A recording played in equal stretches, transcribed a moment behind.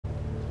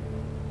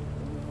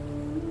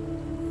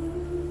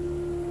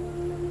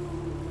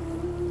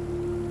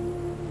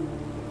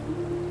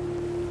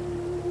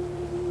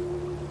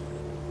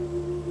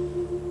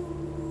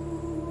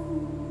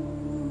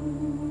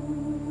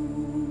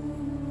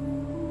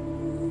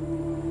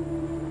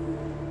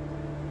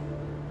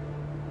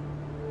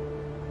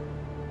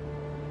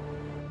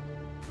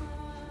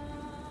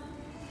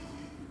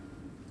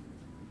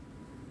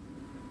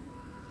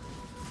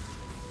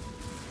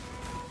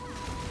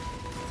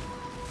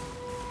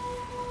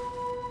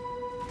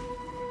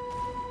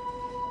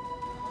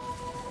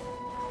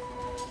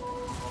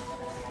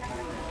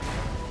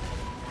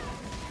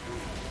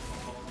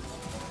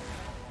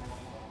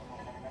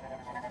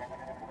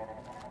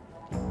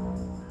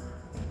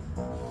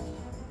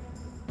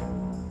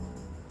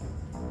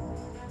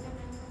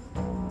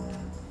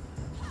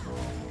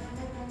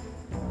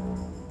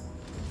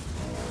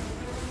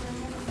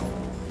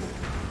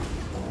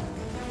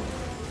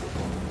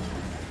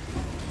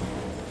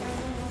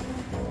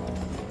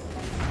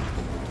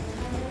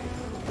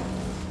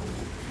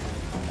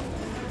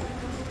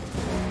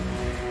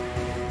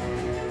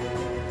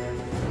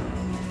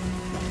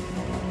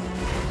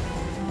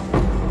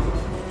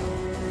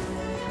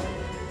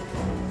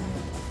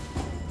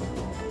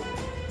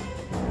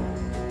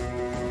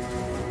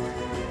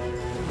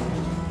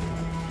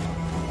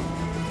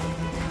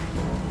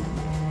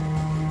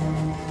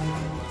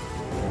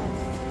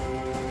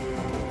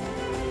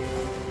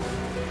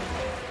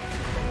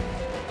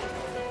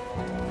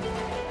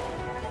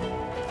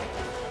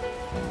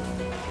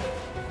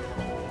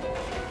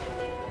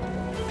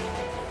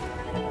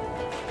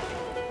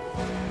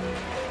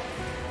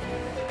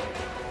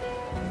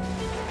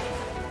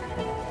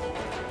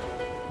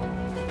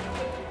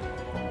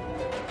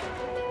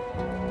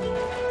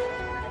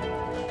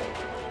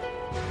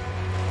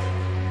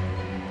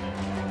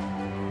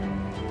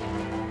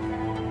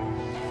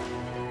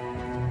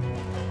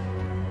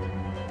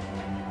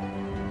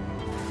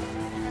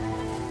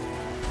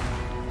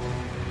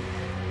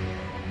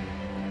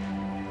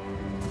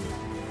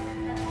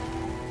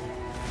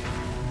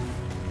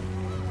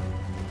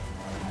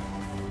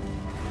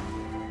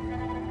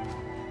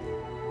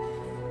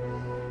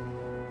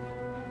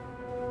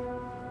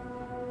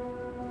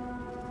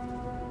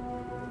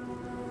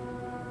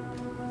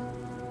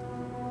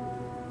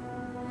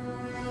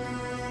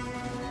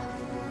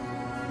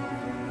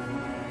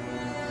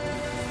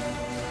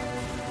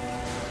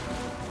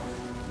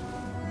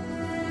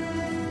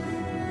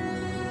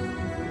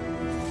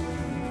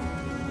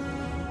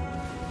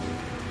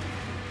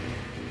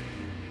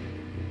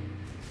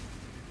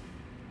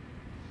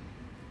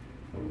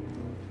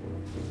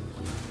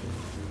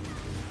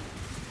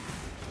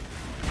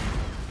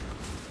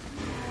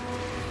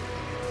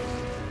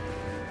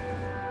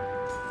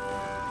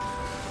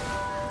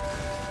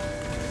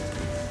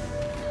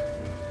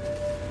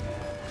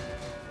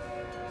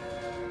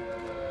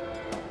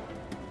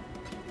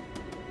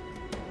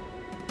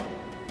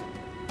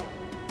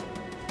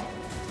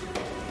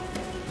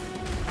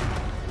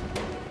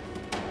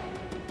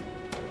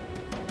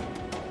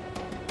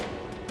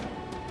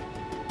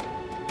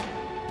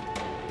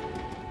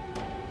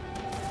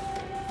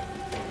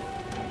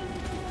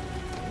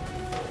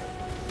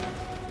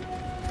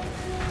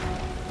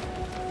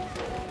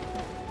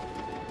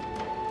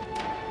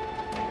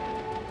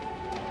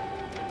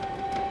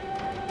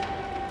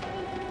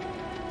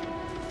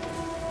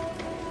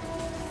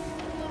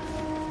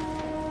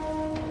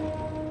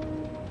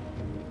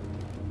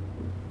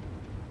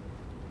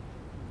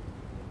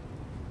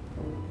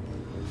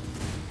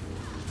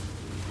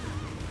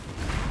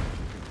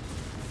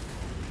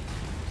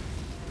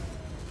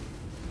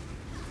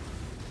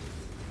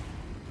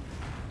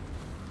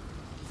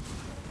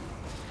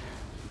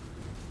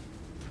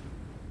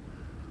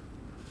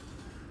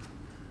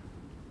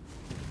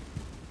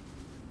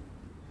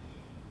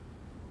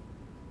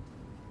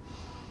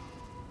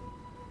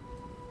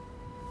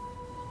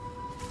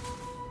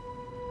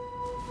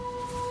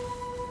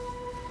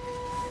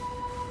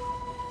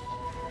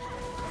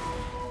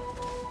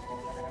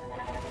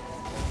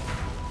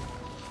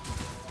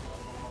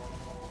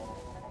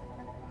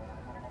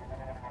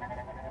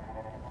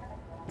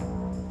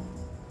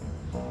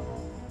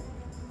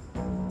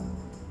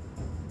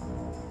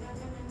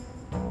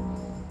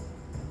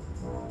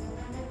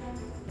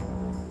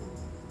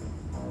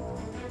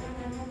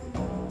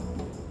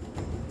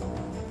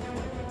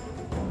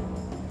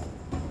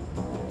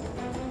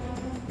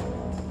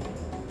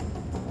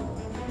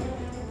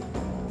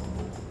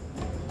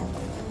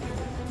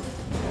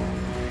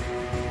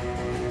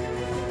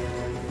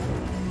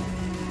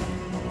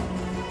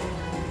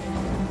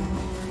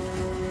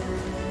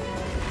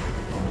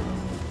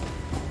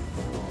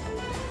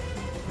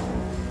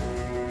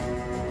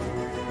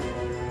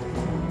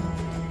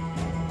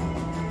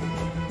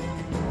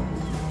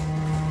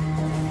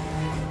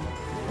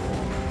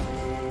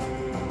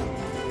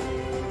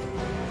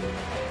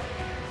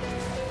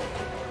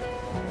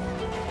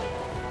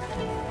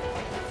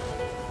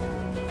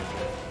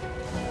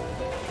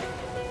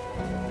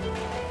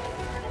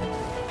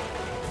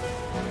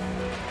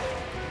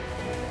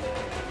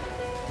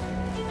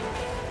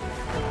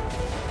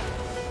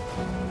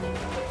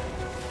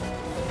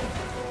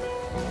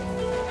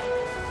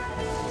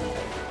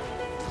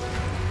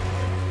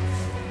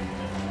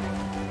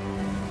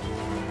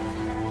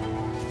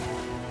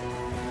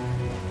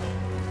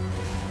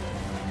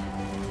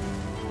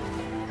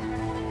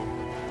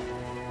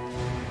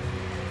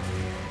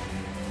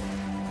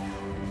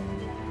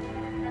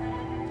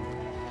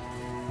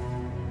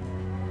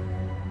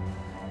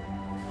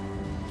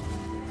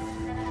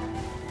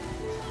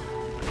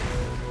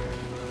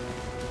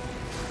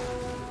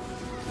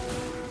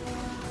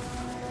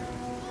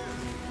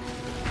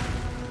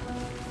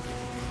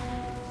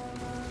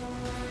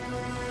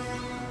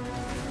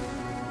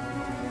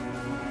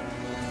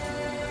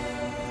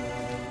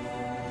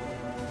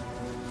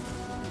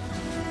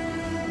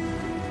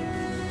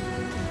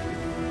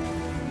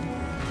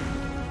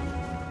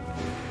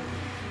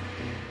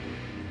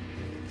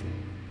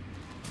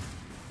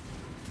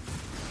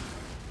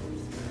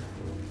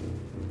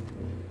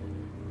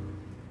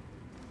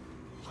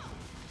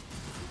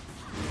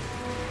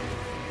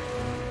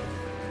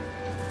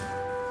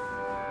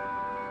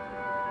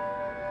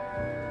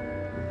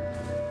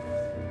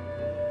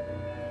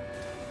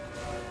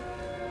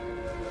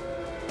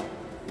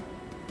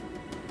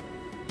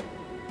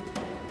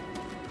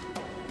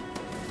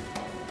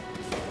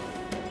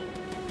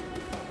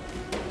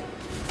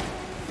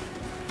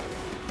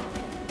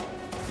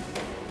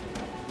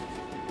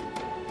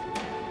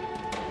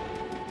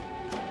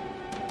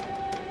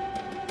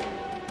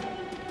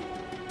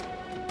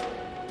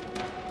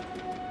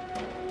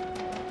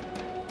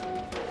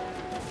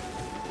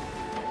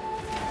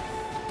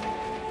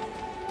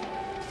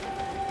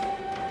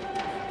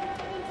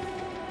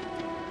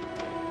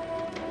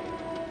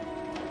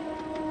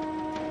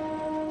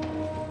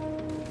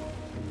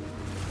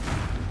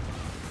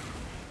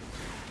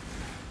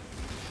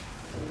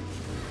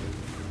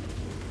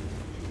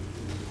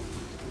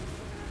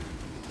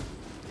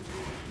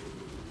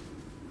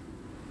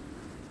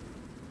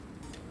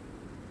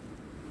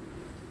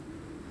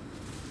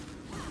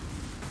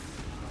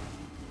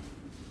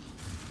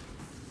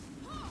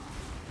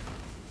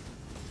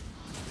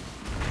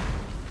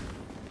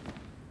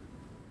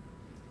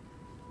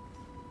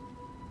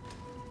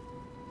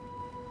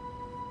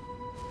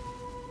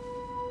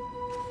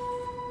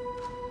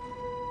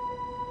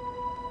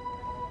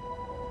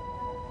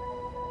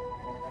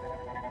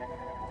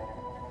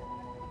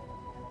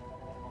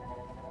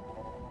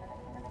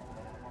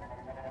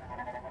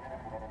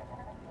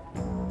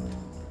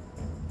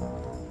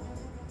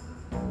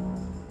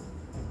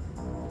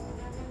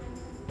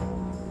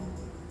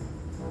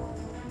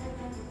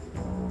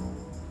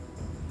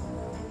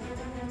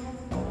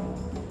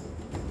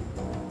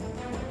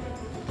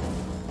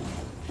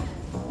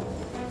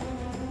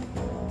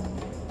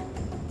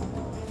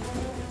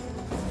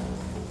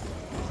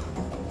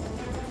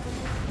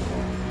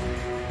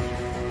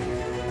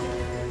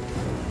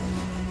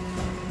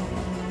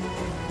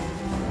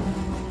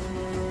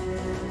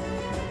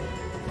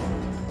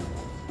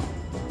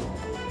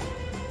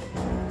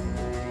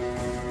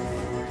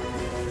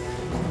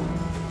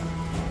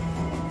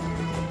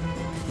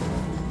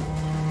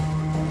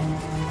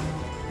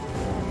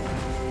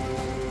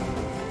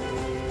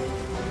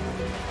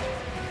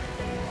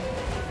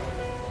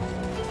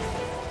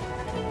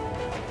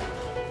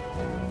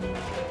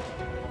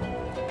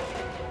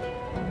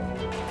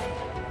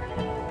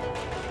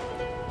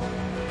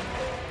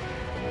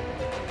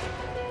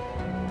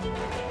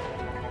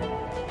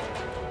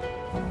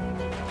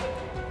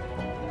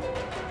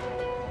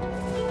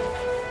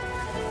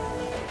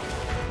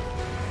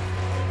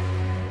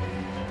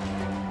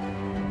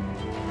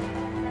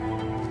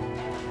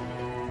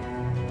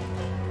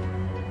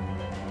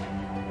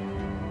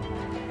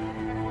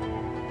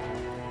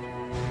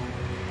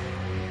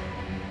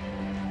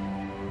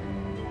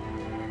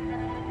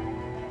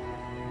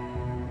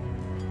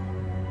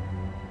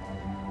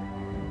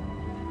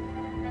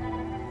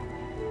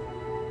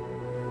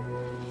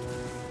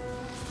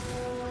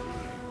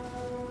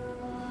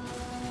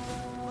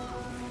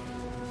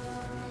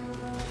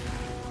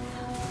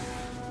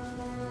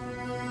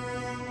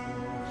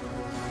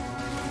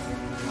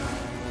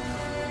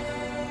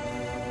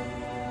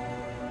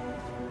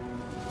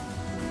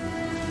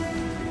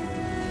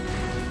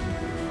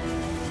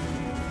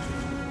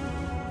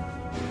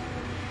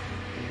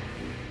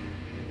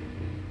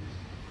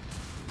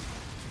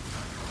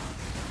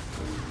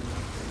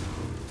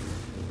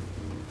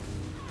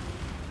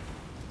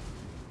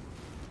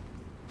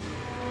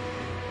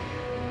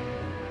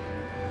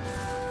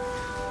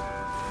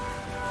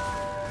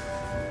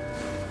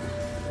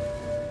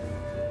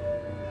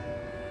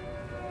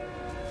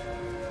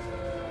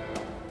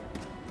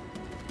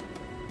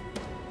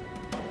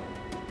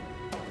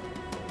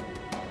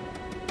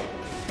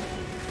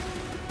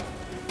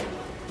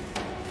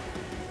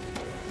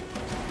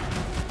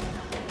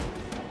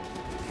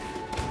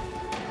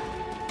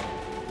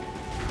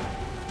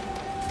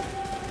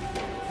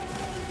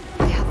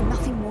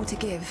to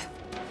give.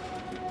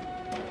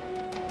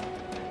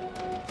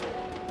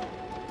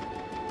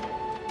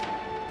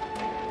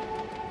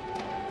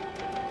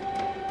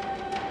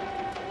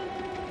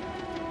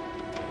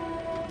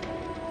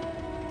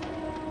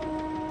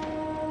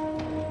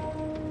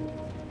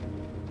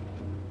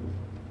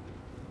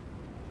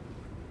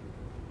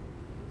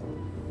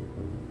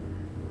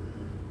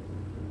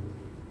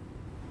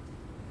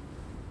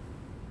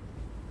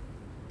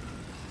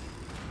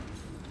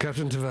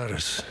 Captain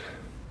Tavares,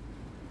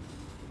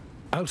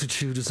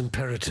 altitude is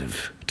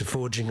imperative to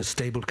forging a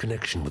stable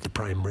connection with the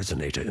prime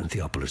resonator in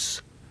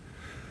Theopolis.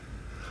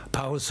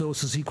 Power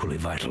source is equally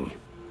vital.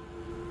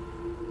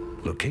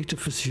 Locate a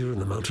fissure in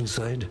the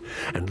mountainside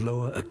and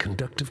lower a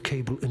conductive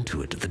cable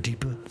into it. The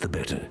deeper, the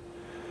better.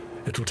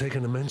 It will take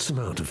an immense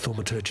amount of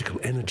thaumaturgical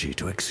energy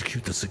to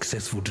execute the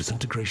successful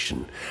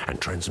disintegration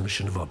and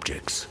transmission of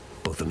objects,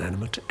 both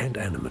inanimate and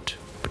animate,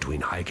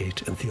 between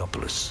Highgate and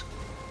Theopolis.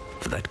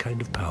 For that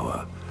kind of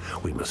power,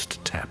 we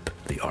must tap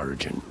the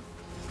origin.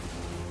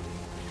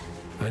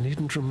 I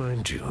needn't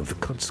remind you of the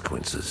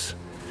consequences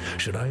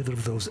should either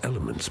of those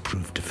elements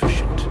prove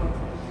deficient.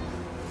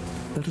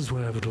 That is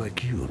why I would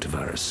like you,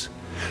 Tavares,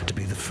 to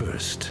be the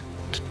first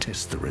to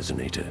test the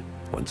resonator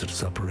once it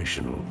is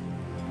operational.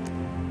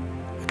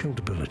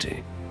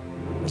 Accountability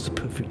is the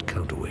perfect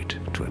counterweight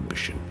to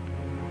ambition.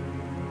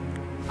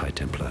 High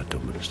Templar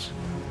Dominus.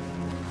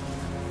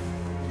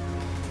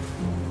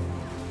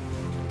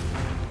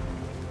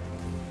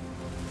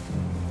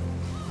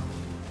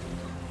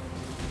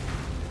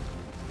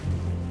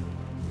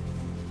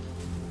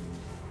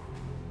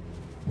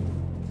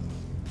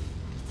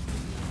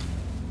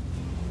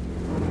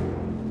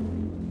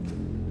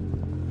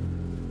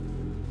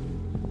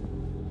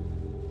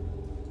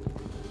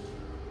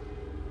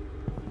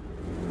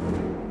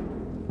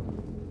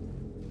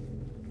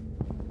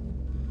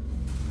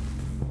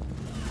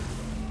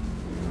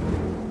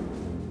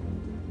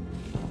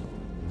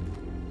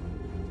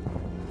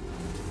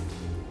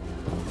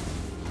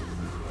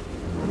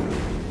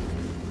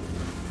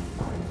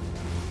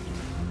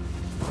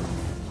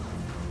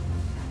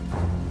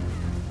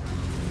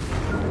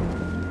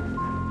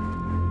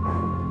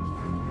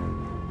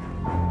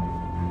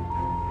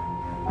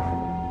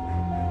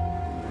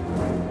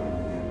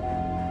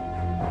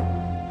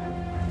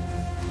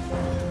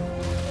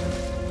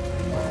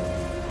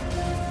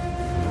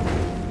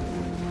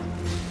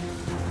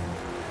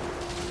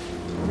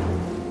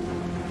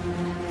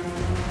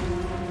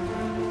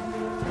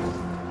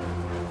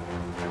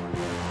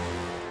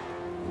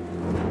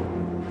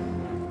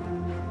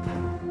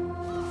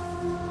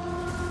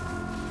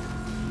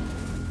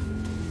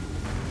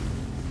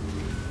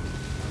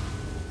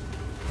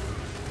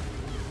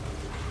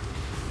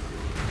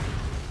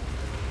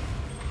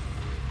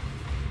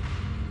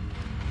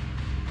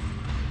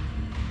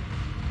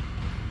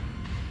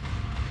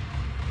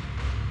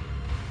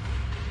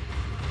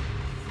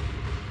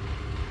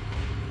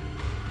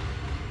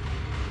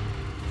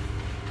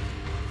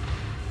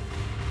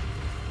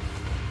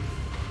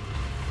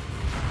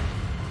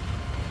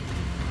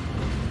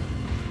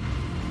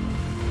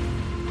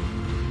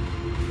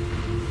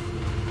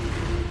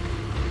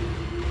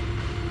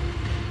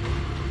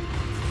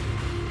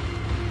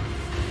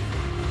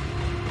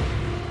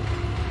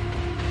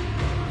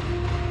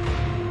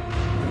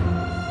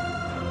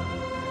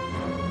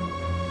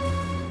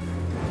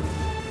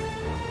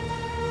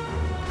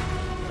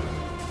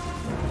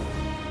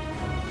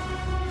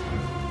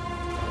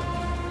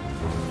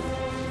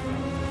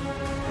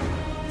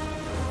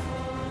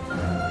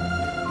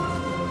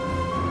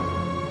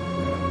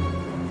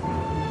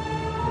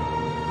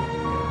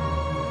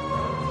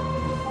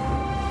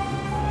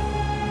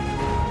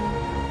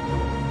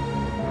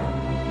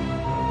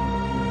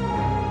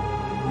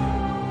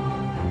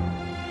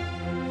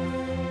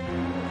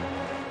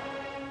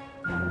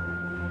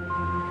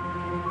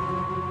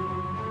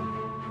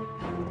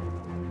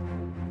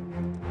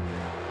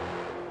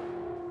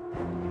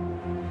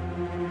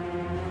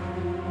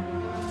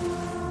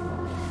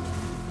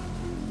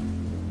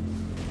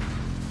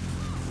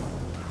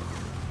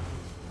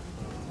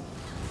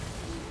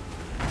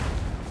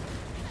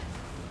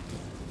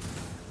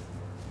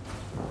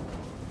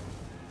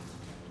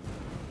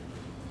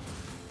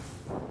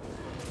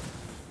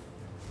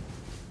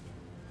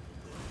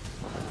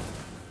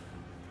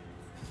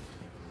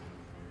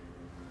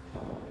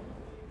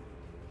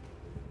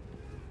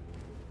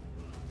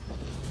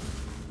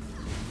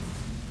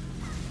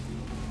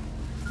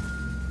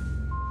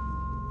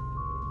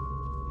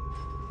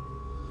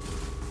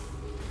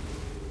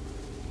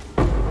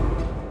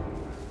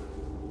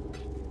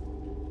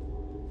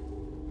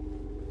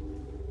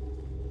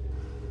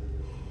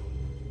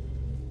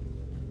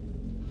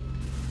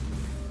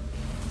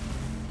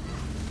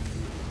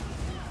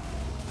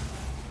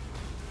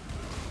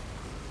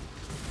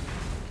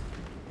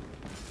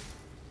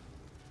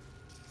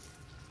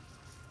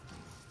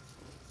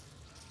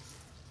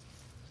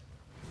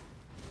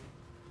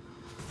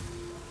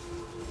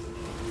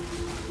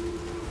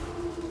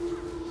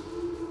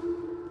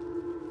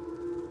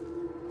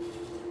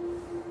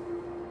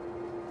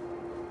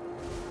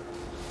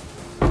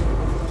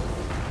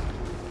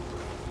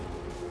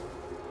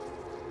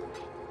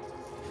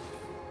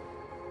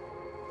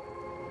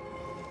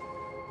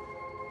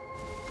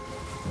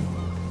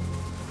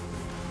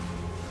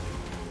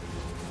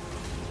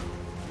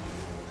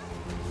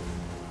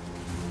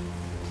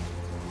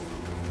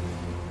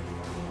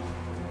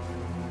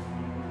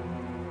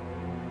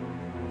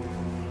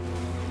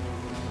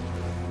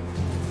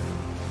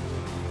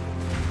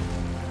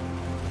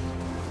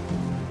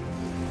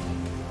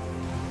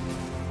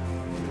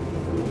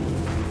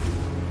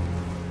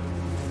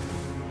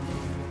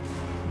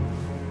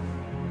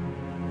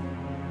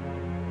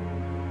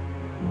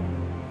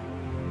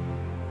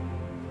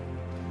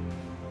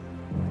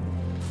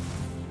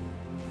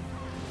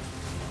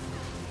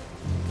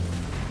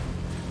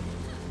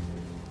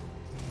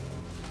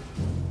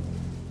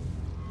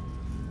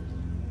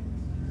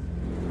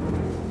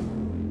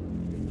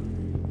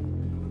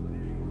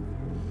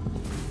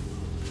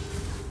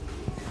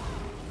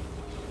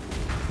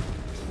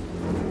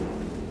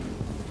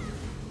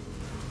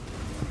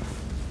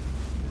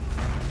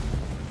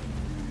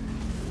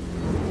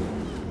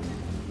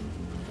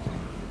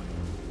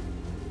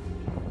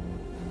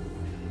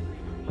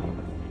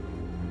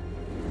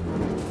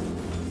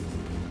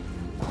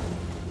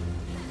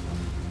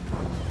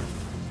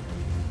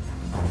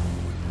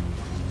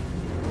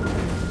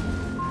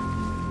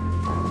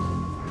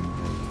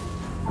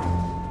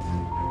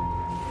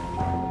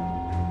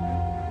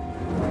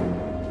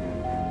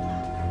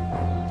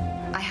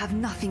 have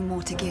nothing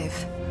more to give.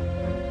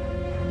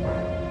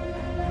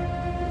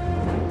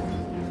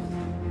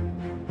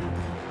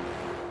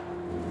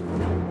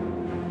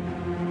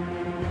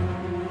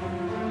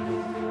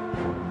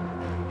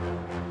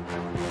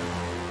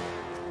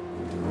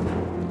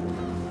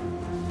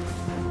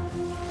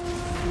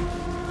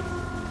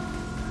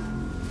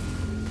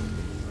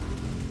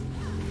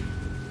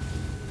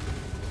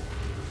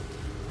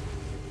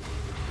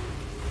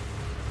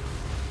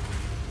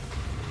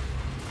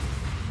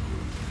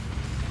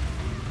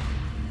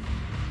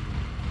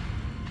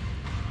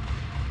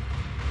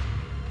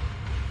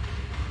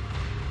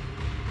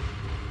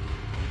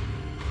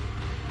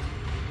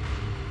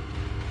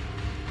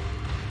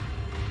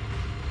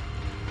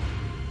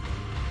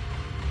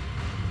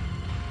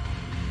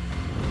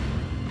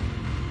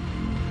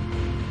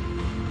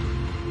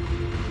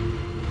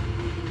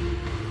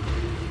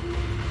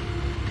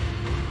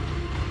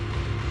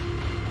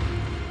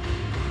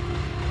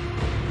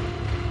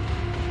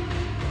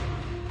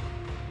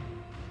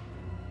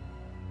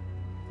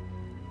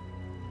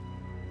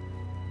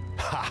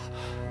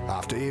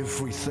 After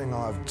everything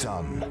I've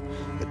done,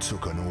 it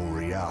took an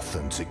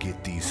Oriathan to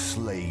get these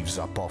slaves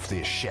up off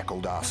their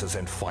shackled asses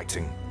and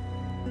fighting.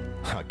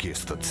 I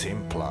guess the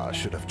Templar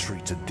should have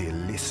treated their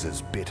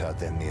lessers better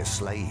than their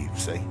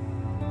slaves, eh?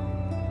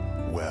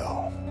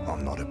 Well,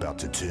 I'm not about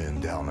to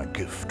turn down a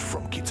gift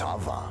from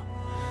Kitava.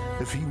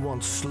 If he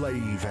wants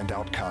slave and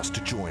outcast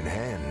to join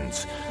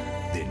hands,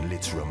 then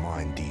let's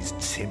remind these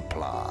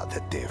Templar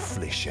that they're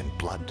flesh and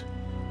blood,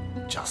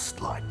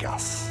 just like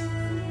us.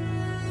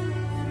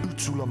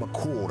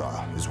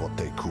 Utulamakora is what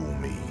they call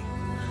me.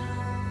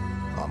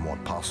 I'm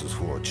what passes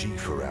for a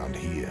chief around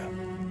here.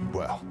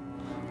 Well,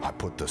 I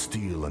put the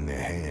steel in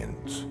their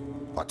hands.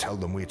 I tell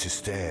them where to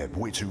stab,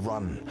 where to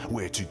run,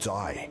 where to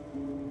die.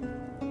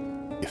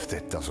 If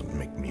that doesn't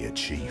make me a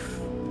chief,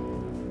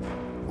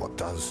 what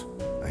does,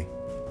 eh?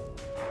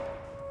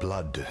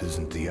 Blood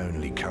isn't the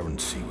only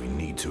currency we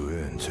need to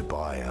earn to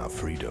buy our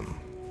freedom.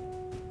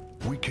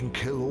 We can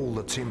kill all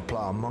the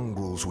Templar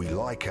mongrels we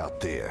like out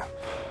there.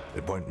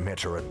 It won't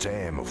matter a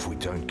damn if we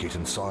don't get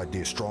inside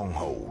their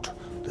stronghold,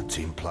 the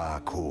Templar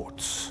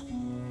courts.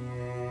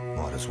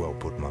 Might as well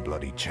put my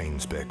bloody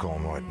chains back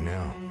on right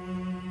now.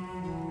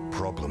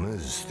 Problem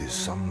is, there's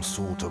some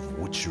sort of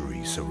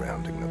witchery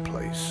surrounding the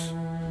place.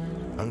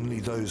 Only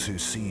those who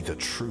see the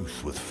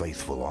truth with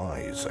faithful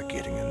eyes are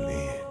getting in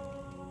there.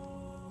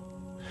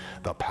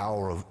 The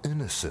power of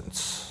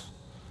innocence.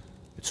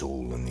 It's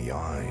all in the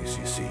eyes,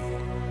 you see.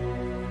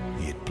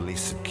 Yet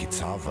blessed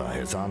Kitava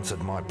has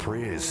answered my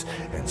prayers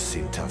and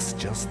sent us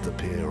just the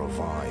pair of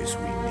eyes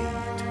we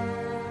need.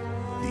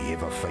 The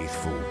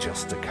ever-faithful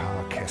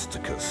Justicar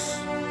Casticus.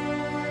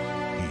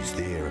 He's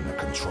there in the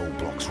control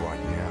blocks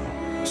right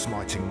now,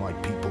 smiting my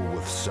people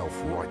with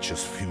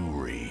self-righteous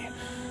fury.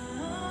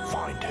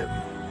 Find him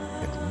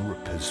and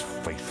rip his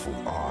faithful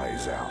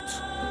eyes out.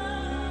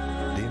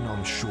 Then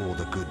I'm sure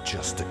the good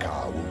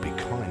Justicar will be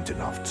kind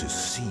enough to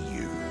see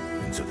you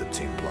into the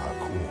Templar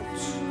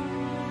courts.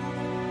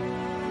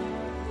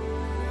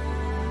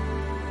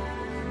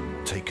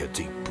 Take a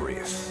deep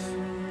breath.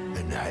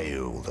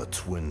 Inhale the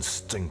twin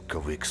stink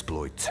of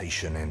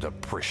exploitation and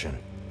oppression.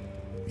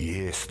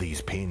 Yes,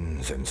 these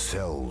pens and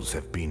cells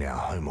have been our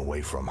home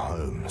away from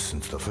home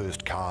since the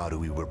first card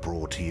we were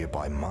brought here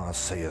by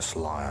Marseus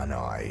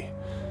Lionai,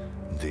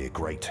 their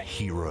great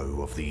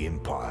hero of the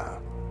Empire.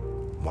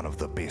 One of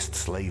the best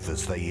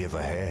slavers they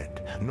ever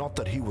had. Not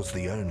that he was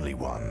the only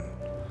one.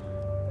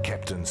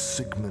 Captain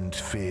Sigmund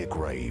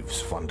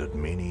Fairgraves funded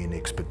many an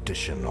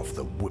expedition off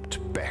the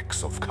whipped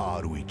backs of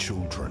Karui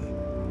children.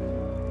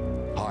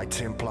 High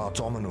Templar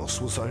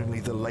Dominus was only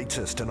the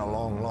latest in a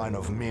long line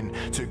of men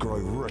to grow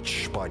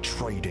rich by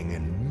trading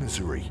in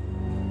misery.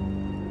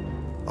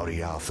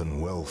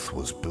 Oriathan wealth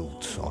was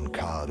built on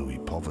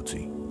Karui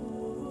poverty.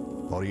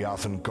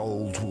 Oriathan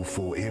gold will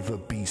forever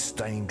be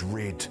stained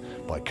red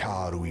by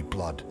Karui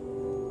blood.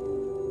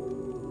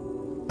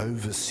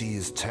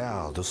 Overseer's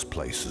Tower, this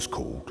place is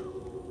called.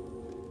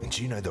 And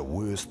you know the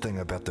worst thing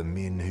about the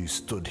men who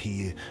stood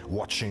here,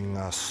 watching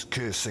us,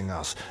 cursing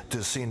us,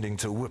 descending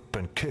to whip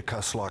and kick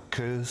us like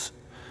curs?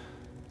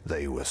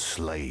 They were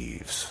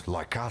slaves,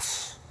 like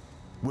us,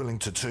 willing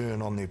to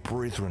turn on their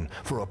brethren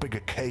for a bigger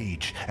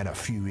cage and a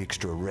few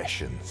extra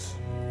rations.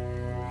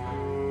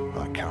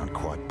 I can't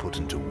quite put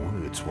into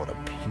words what a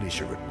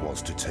pleasure it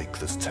was to take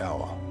this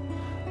tower,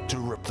 to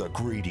rip the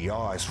greedy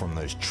eyes from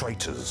those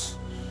traitors.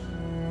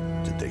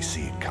 Did they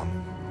see it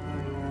coming?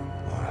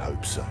 I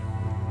hope so.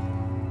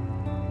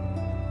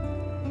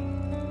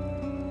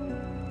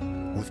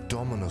 With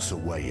Dominus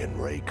away in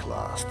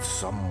Rayclast,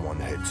 someone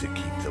had to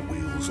keep the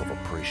wheels of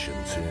oppression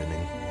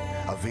turning.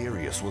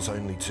 Avarius was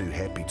only too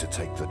happy to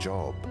take the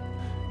job.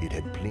 It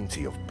had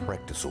plenty of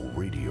practice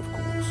already, of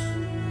course.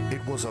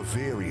 It was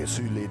Avarius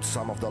who led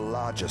some of the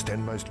largest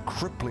and most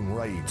crippling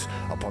raids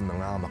upon the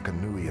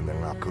Ngāmakanui and the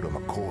Ngākura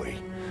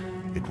McCoy.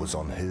 It was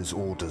on his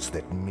orders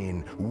that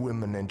men,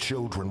 women and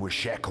children were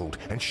shackled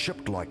and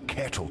shipped like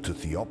cattle to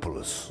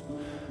Theopolis.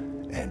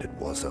 And it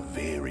was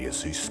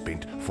Avarius who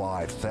spent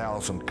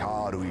 5,000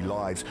 Karui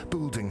lives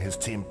building his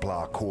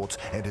Templar courts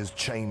and his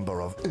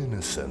Chamber of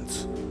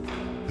Innocence,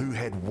 who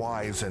had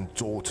wives and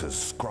daughters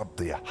scrub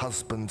their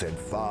husbands' and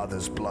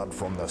fathers' blood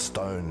from the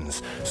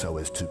stones so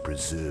as to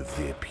preserve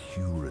their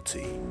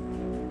purity.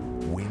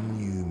 When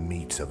you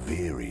meet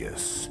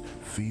Avarius,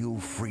 feel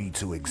free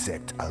to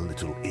exact a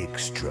little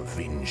extra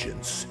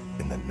vengeance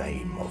in the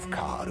name of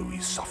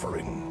Karui's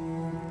suffering.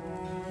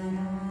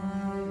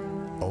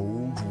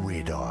 Old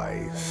Red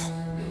Eyes.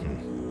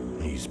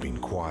 He's been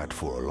quiet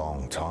for a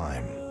long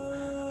time,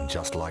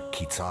 just like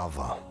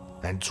Kitava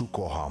and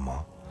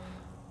Tsukuhama,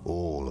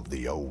 all of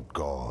the old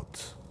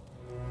gods.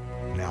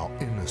 Now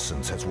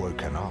Innocence has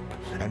woken up,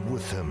 and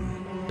with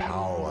him,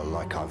 power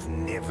like I've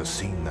never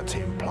seen the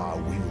Templar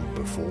wield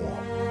before.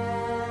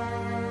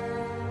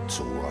 It's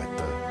alright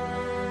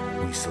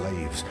though. We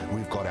slaves,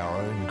 we've got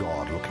our own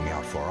god looking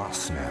out for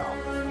us now.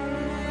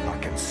 I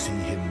can see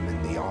him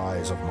in the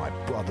eyes of my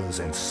brothers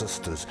and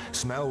sisters,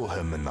 smell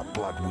him in the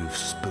blood we've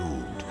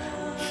spilled,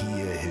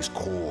 hear his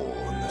call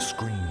in the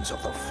screams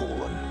of the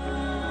fallen.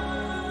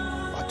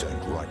 I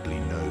don't rightly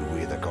know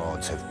where the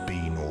gods have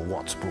been or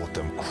what's brought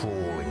them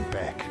crawling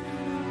back,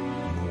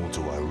 nor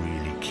do I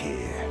really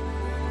care.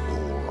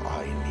 All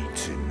I need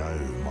to know,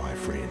 my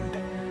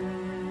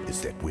friend,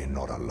 is that we're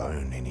not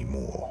alone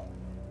anymore.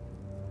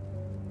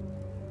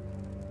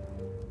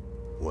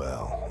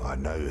 Well, I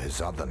know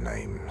his other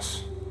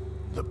names.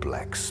 The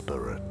Black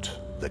Spirit,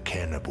 the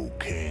Cannibal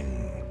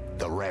King,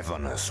 the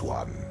Ravenous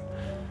One.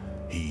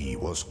 He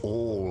was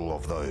all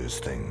of those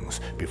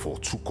things before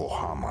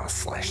Tsukuhama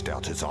slashed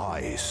out his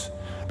eyes,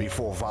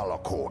 before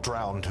Valakor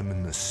drowned him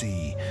in the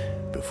sea,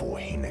 before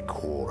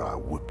Hinekora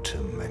whipped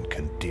him and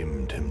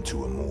condemned him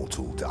to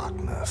immortal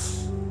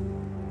darkness.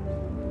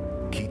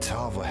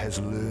 Kitava has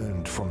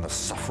learned from the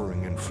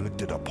suffering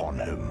inflicted upon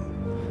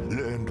him,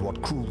 learned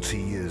what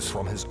cruelty is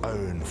from his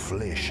own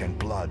flesh and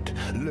blood,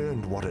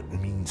 learned what it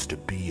means to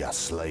be a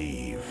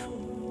slave.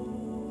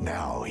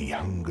 Now he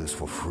hungers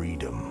for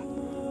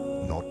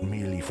freedom, not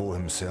merely for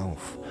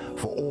himself,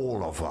 for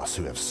all of us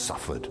who have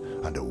suffered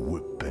under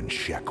whip and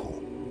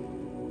shackle.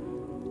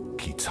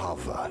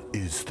 Kitava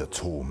is the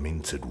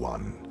tormented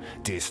one,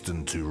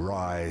 destined to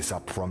rise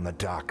up from the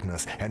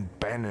darkness and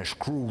banish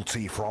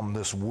cruelty from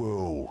this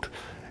world,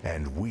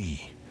 and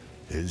we,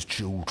 his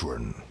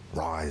children,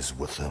 rise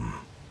with him.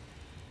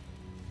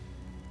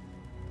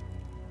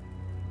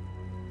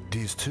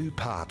 There's two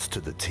parts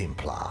to the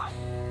Templar,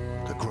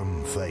 the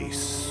grim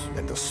face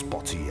and the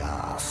spotty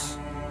ass.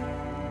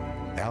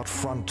 Out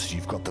front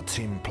you've got the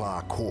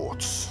Templar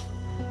courts,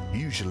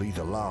 usually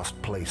the last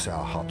place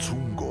our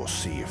Hatungos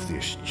see if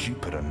they're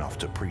stupid enough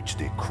to preach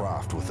their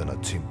craft within a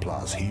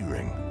Templar's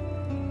hearing.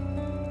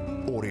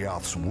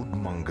 Oriath's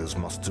woodmongers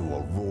must do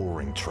a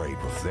roaring trade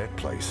with that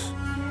place.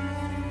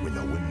 When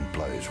the wind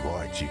blows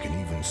right, you can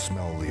even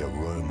smell the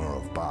aroma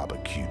of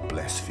barbecued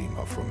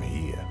blasphemer from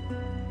here.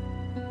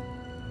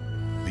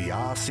 The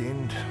arse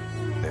end,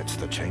 that's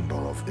the Chamber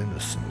of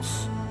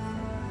Innocence.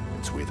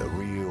 It's where the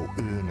real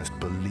earnest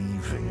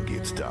believing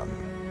gets done,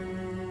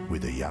 where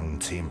the young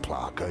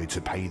Templar go to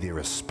pay their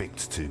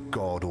respects to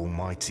God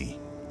Almighty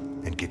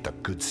and get the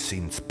good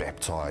sense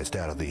baptized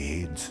out of their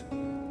heads.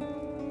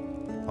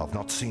 I've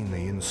not seen the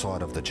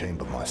inside of the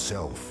chamber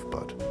myself,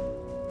 but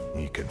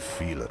you can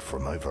feel it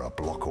from over a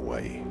block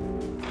away.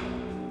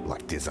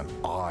 Like there's an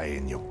eye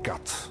in your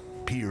gut,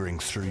 peering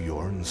through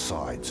your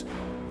insides,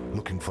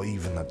 looking for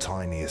even the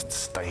tiniest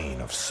stain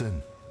of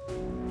sin.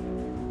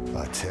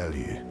 I tell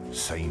you,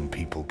 sane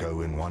people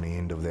go in one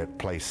end of that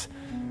place,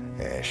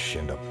 ash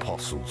and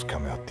apostles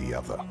come out the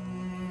other.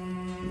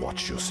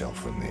 Watch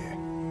yourself in there.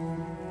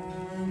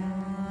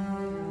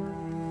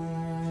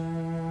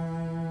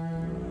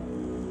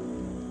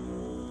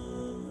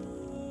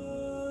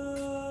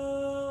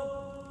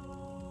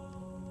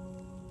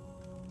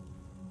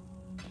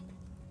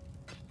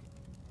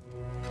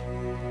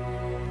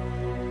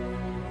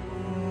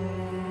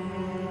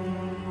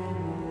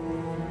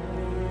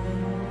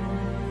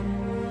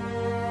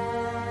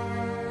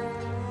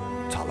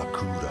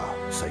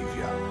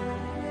 Savior.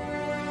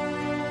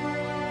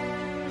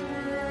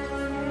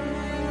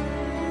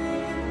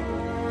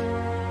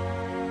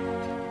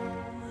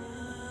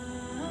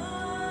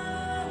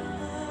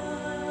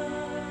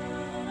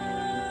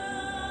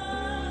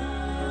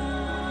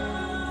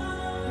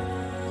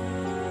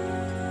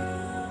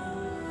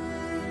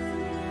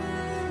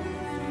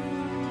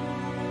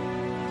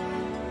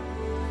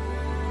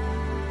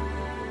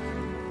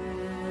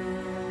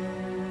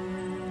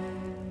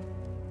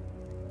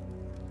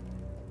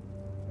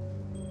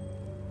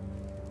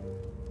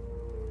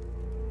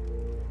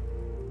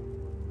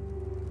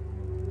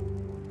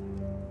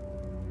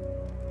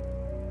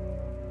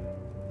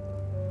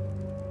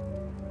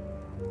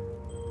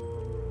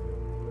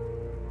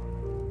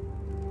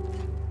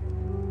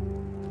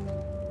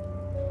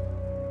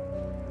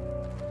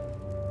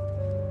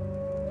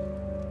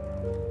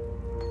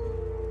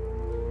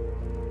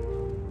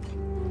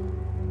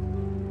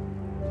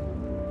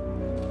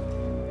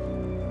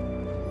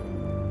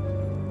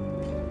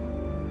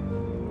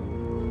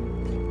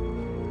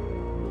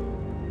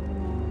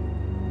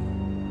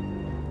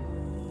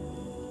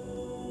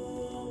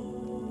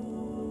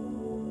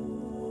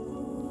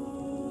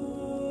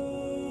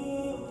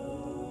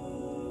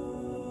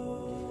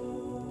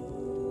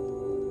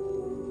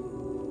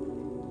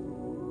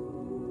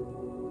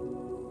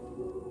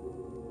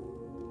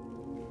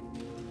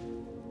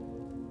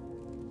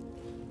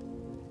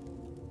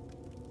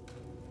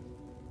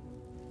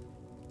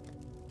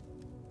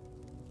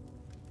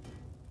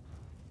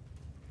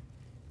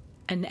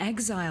 An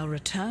exile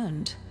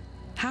returned?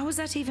 How is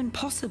that even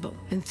possible?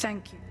 And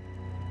thank you.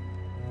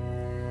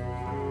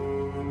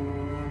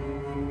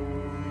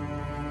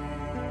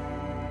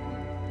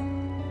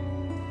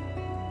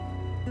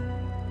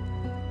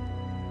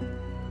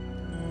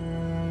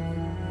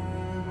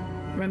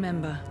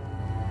 Remember,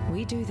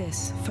 we do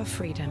this for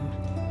freedom.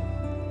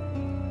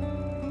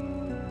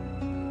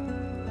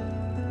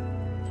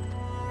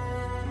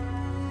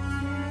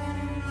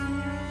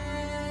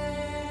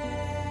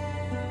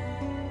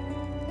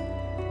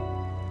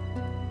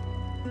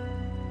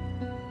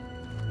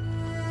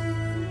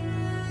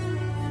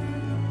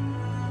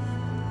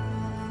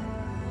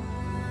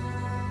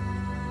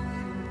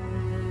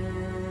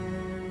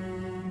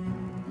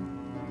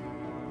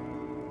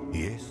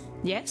 Yes?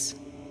 Yes?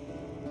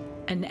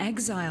 An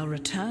exile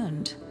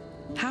returned?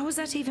 How is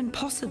that even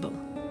possible?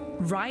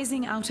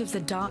 Rising out of the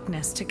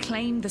darkness to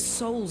claim the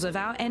souls of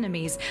our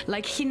enemies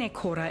like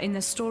Hinekora in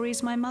the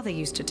stories my mother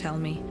used to tell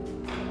me.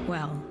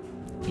 Well,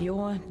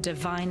 your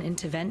divine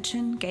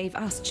intervention gave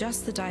us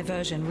just the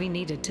diversion we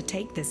needed to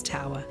take this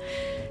tower.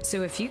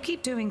 So if you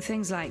keep doing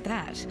things like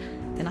that,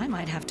 then I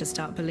might have to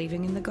start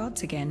believing in the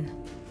gods again.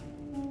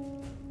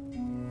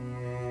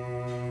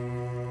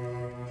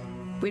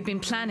 We'd been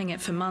planning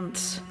it for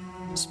months.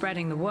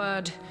 Spreading the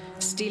word,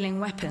 stealing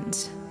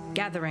weapons,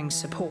 gathering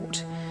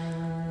support.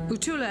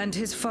 Utula and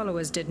his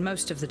followers did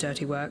most of the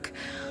dirty work.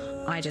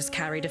 I just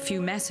carried a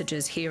few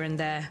messages here and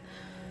there.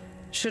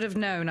 Should have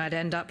known I'd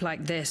end up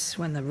like this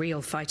when the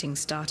real fighting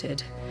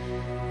started.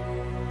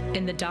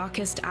 In the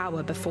darkest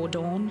hour before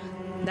dawn,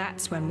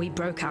 that's when we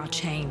broke our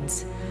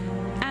chains.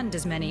 And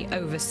as many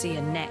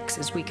overseer necks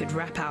as we could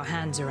wrap our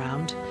hands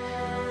around.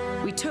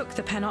 We took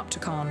the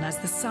Panopticon as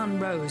the sun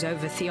rose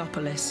over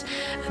Theopolis,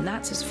 and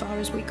that's as far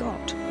as we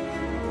got.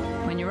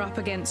 When you're up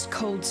against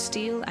cold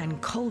steel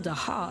and colder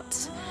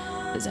hearts,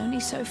 there's only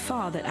so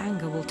far that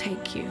anger will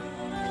take you.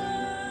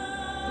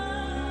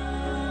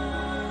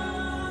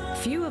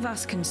 Few of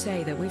us can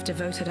say that we've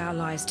devoted our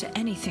lives to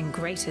anything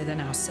greater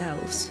than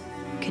ourselves.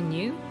 Can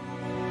you?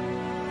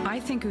 I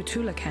think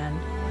Utula can.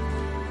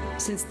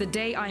 Since the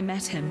day I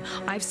met him,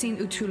 I've seen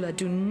Utula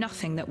do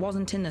nothing that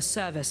wasn't in the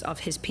service of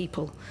his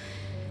people.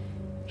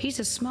 He's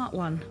a smart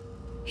one.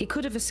 He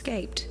could have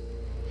escaped.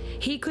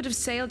 He could have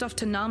sailed off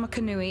to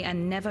Namakanui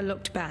and never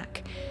looked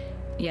back.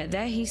 Yet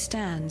there he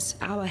stands,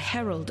 our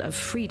herald of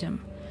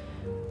freedom.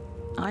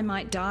 I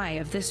might die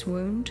of this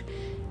wound,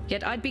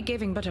 yet I'd be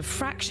giving but a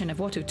fraction of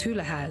what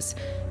Utula has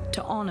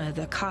to honor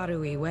the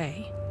Karui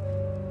way.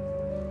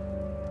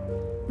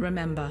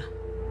 Remember,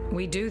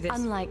 we do this.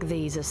 Unlike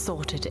these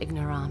assorted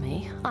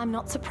ignorami, I'm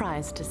not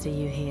surprised to see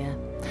you here.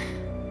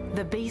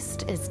 The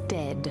beast is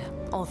dead,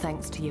 all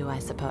thanks to you, I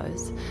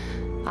suppose.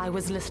 I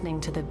was listening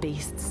to the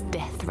beast's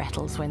death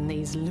rattles when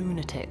these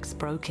lunatics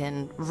broke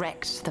in,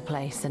 wrecked the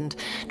place, and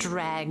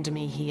dragged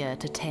me here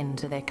to tend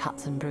to their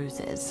cuts and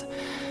bruises.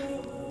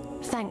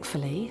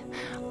 Thankfully,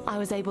 I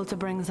was able to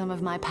bring some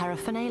of my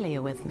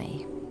paraphernalia with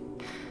me.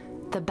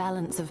 The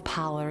balance of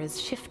power is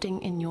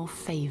shifting in your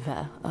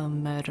favor, O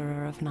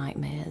murderer of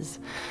nightmares.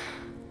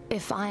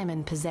 If I am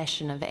in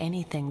possession of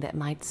anything that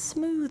might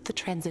smooth the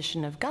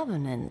transition of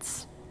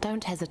governance,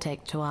 don't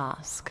hesitate to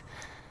ask.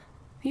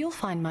 You'll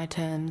find my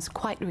terms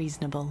quite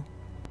reasonable.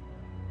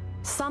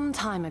 Some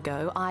time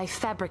ago, I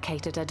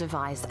fabricated a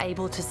device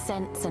able to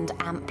sense and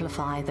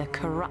amplify the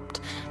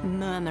corrupt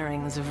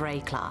murmurings of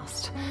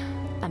Rayclast,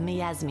 a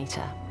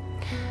miasmeter.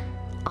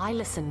 I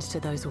listened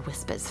to those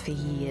whispers for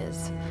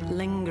years,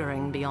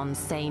 lingering beyond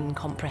sane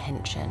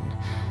comprehension.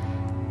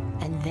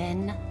 And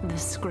then the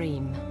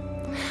scream.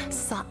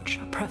 Such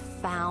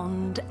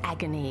profound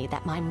agony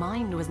that my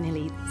mind was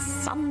nearly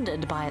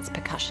sundered by its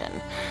percussion.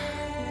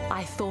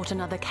 I thought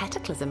another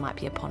cataclysm might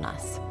be upon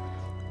us.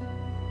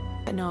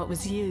 But no, it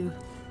was you,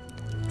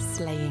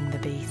 slaying the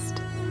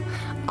beast.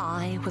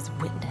 I was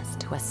witness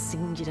to a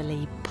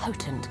singularly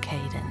potent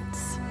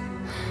cadence.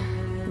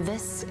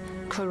 This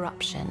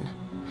corruption,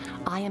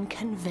 I am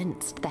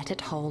convinced that it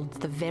holds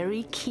the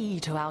very key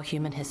to our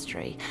human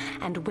history,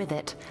 and with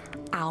it,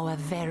 our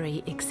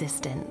very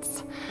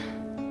existence.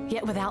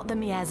 Yet without the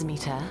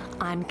miasmeter,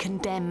 I'm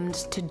condemned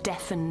to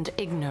deafened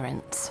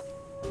ignorance.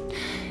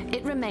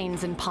 It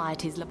remains in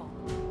Piety's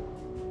laboratory.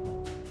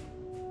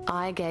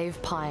 I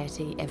gave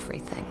Piety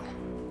everything,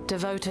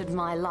 devoted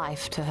my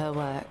life to her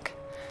work.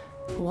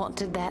 What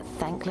did that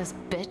thankless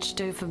bitch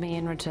do for me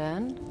in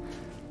return?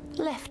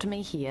 Left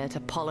me here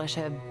to polish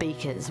her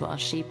beakers while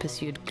she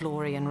pursued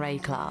glory in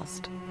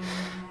Rayclast.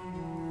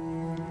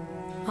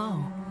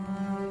 Oh,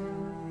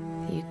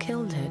 you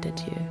killed her, did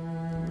you?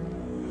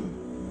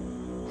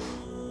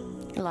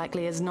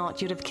 Likely as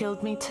not, you'd have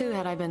killed me too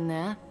had I been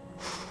there.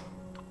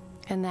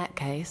 In that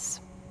case,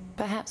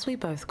 perhaps we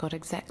both got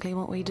exactly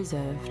what we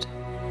deserved.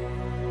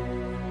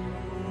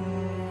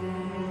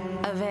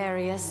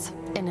 Avarice,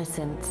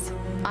 innocence.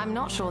 I'm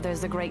not sure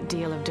there's a great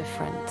deal of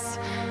difference.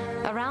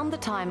 Around the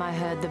time I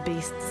heard the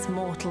beast's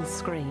mortal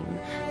scream,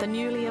 the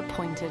newly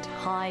appointed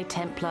High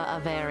Templar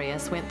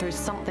Avarius went through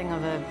something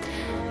of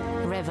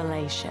a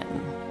revelation.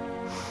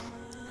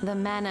 The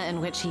manner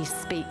in which he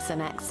speaks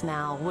and acts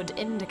now would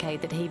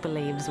indicate that he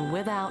believes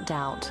without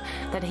doubt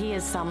that he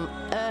is some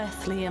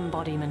earthly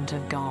embodiment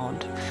of God.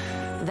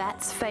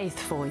 That's faith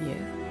for you.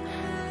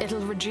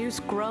 It'll reduce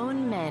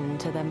grown men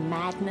to the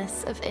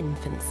madness of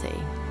infancy.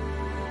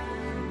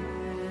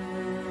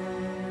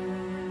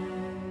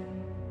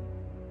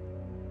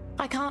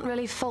 I can't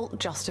really fault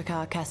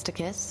Justicar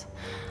Casticus,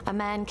 a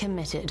man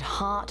committed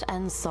heart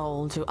and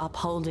soul to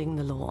upholding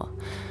the law.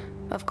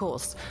 Of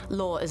course,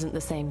 law isn't the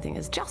same thing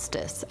as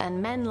justice,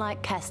 and men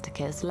like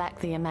Casticus lack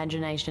the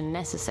imagination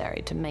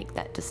necessary to make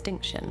that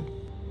distinction.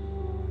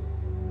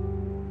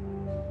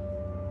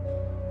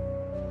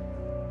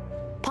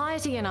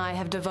 Piety and I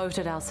have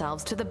devoted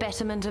ourselves to the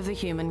betterment of the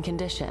human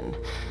condition.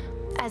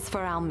 As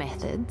for our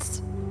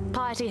methods,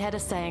 Piety had a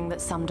saying that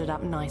summed it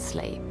up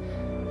nicely.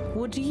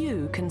 Would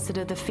you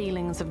consider the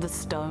feelings of the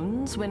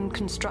stones when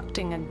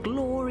constructing a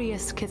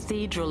glorious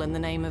cathedral in the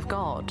name of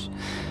God?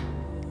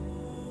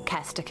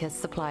 Casticus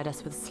supplied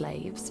us with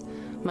slaves,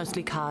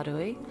 mostly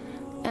Kardui,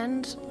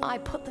 and I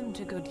put them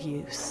to good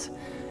use.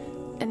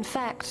 In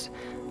fact,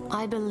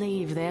 I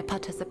believe their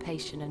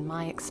participation in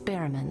my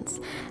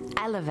experiments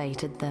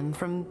elevated them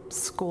from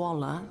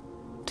squalor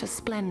to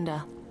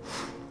splendor.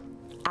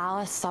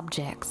 Our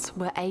subjects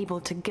were able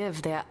to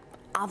give their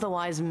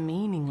otherwise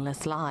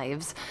meaningless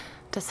lives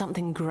to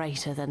something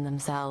greater than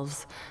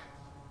themselves.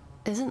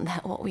 Isn't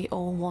that what we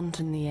all want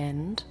in the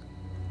end?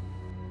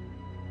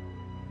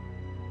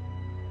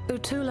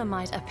 Utula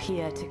might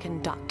appear to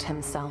conduct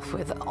himself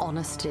with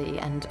honesty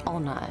and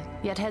honor,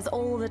 yet has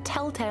all the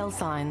telltale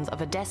signs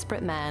of a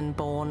desperate man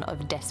born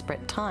of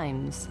desperate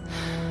times.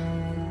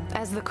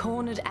 As the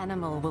cornered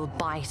animal will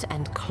bite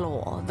and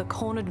claw, the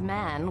cornered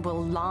man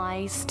will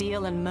lie,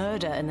 steal, and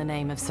murder in the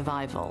name of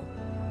survival.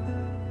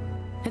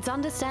 It's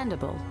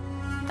understandable,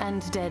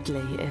 and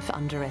deadly if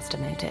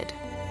underestimated.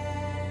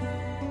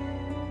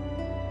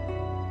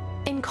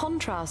 In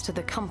contrast to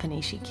the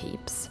company she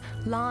keeps,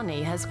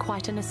 Lani has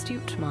quite an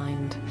astute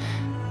mind.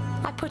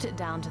 I put it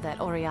down to that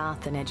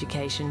Oriathan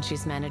education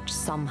she's managed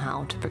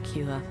somehow to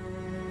procure.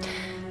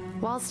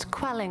 Whilst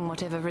quelling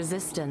whatever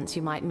resistance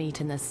you might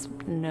meet in this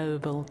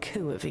noble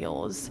coup of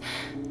yours,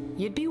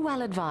 you'd be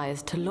well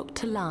advised to look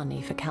to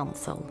Lani for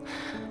counsel.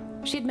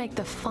 She'd make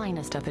the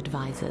finest of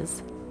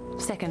advisors,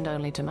 second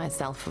only to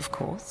myself, of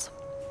course.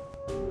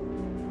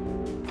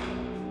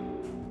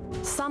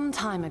 Some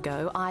time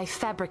ago, I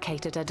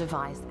fabricated a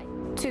device.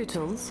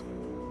 Tootles.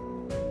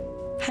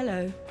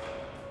 Hello.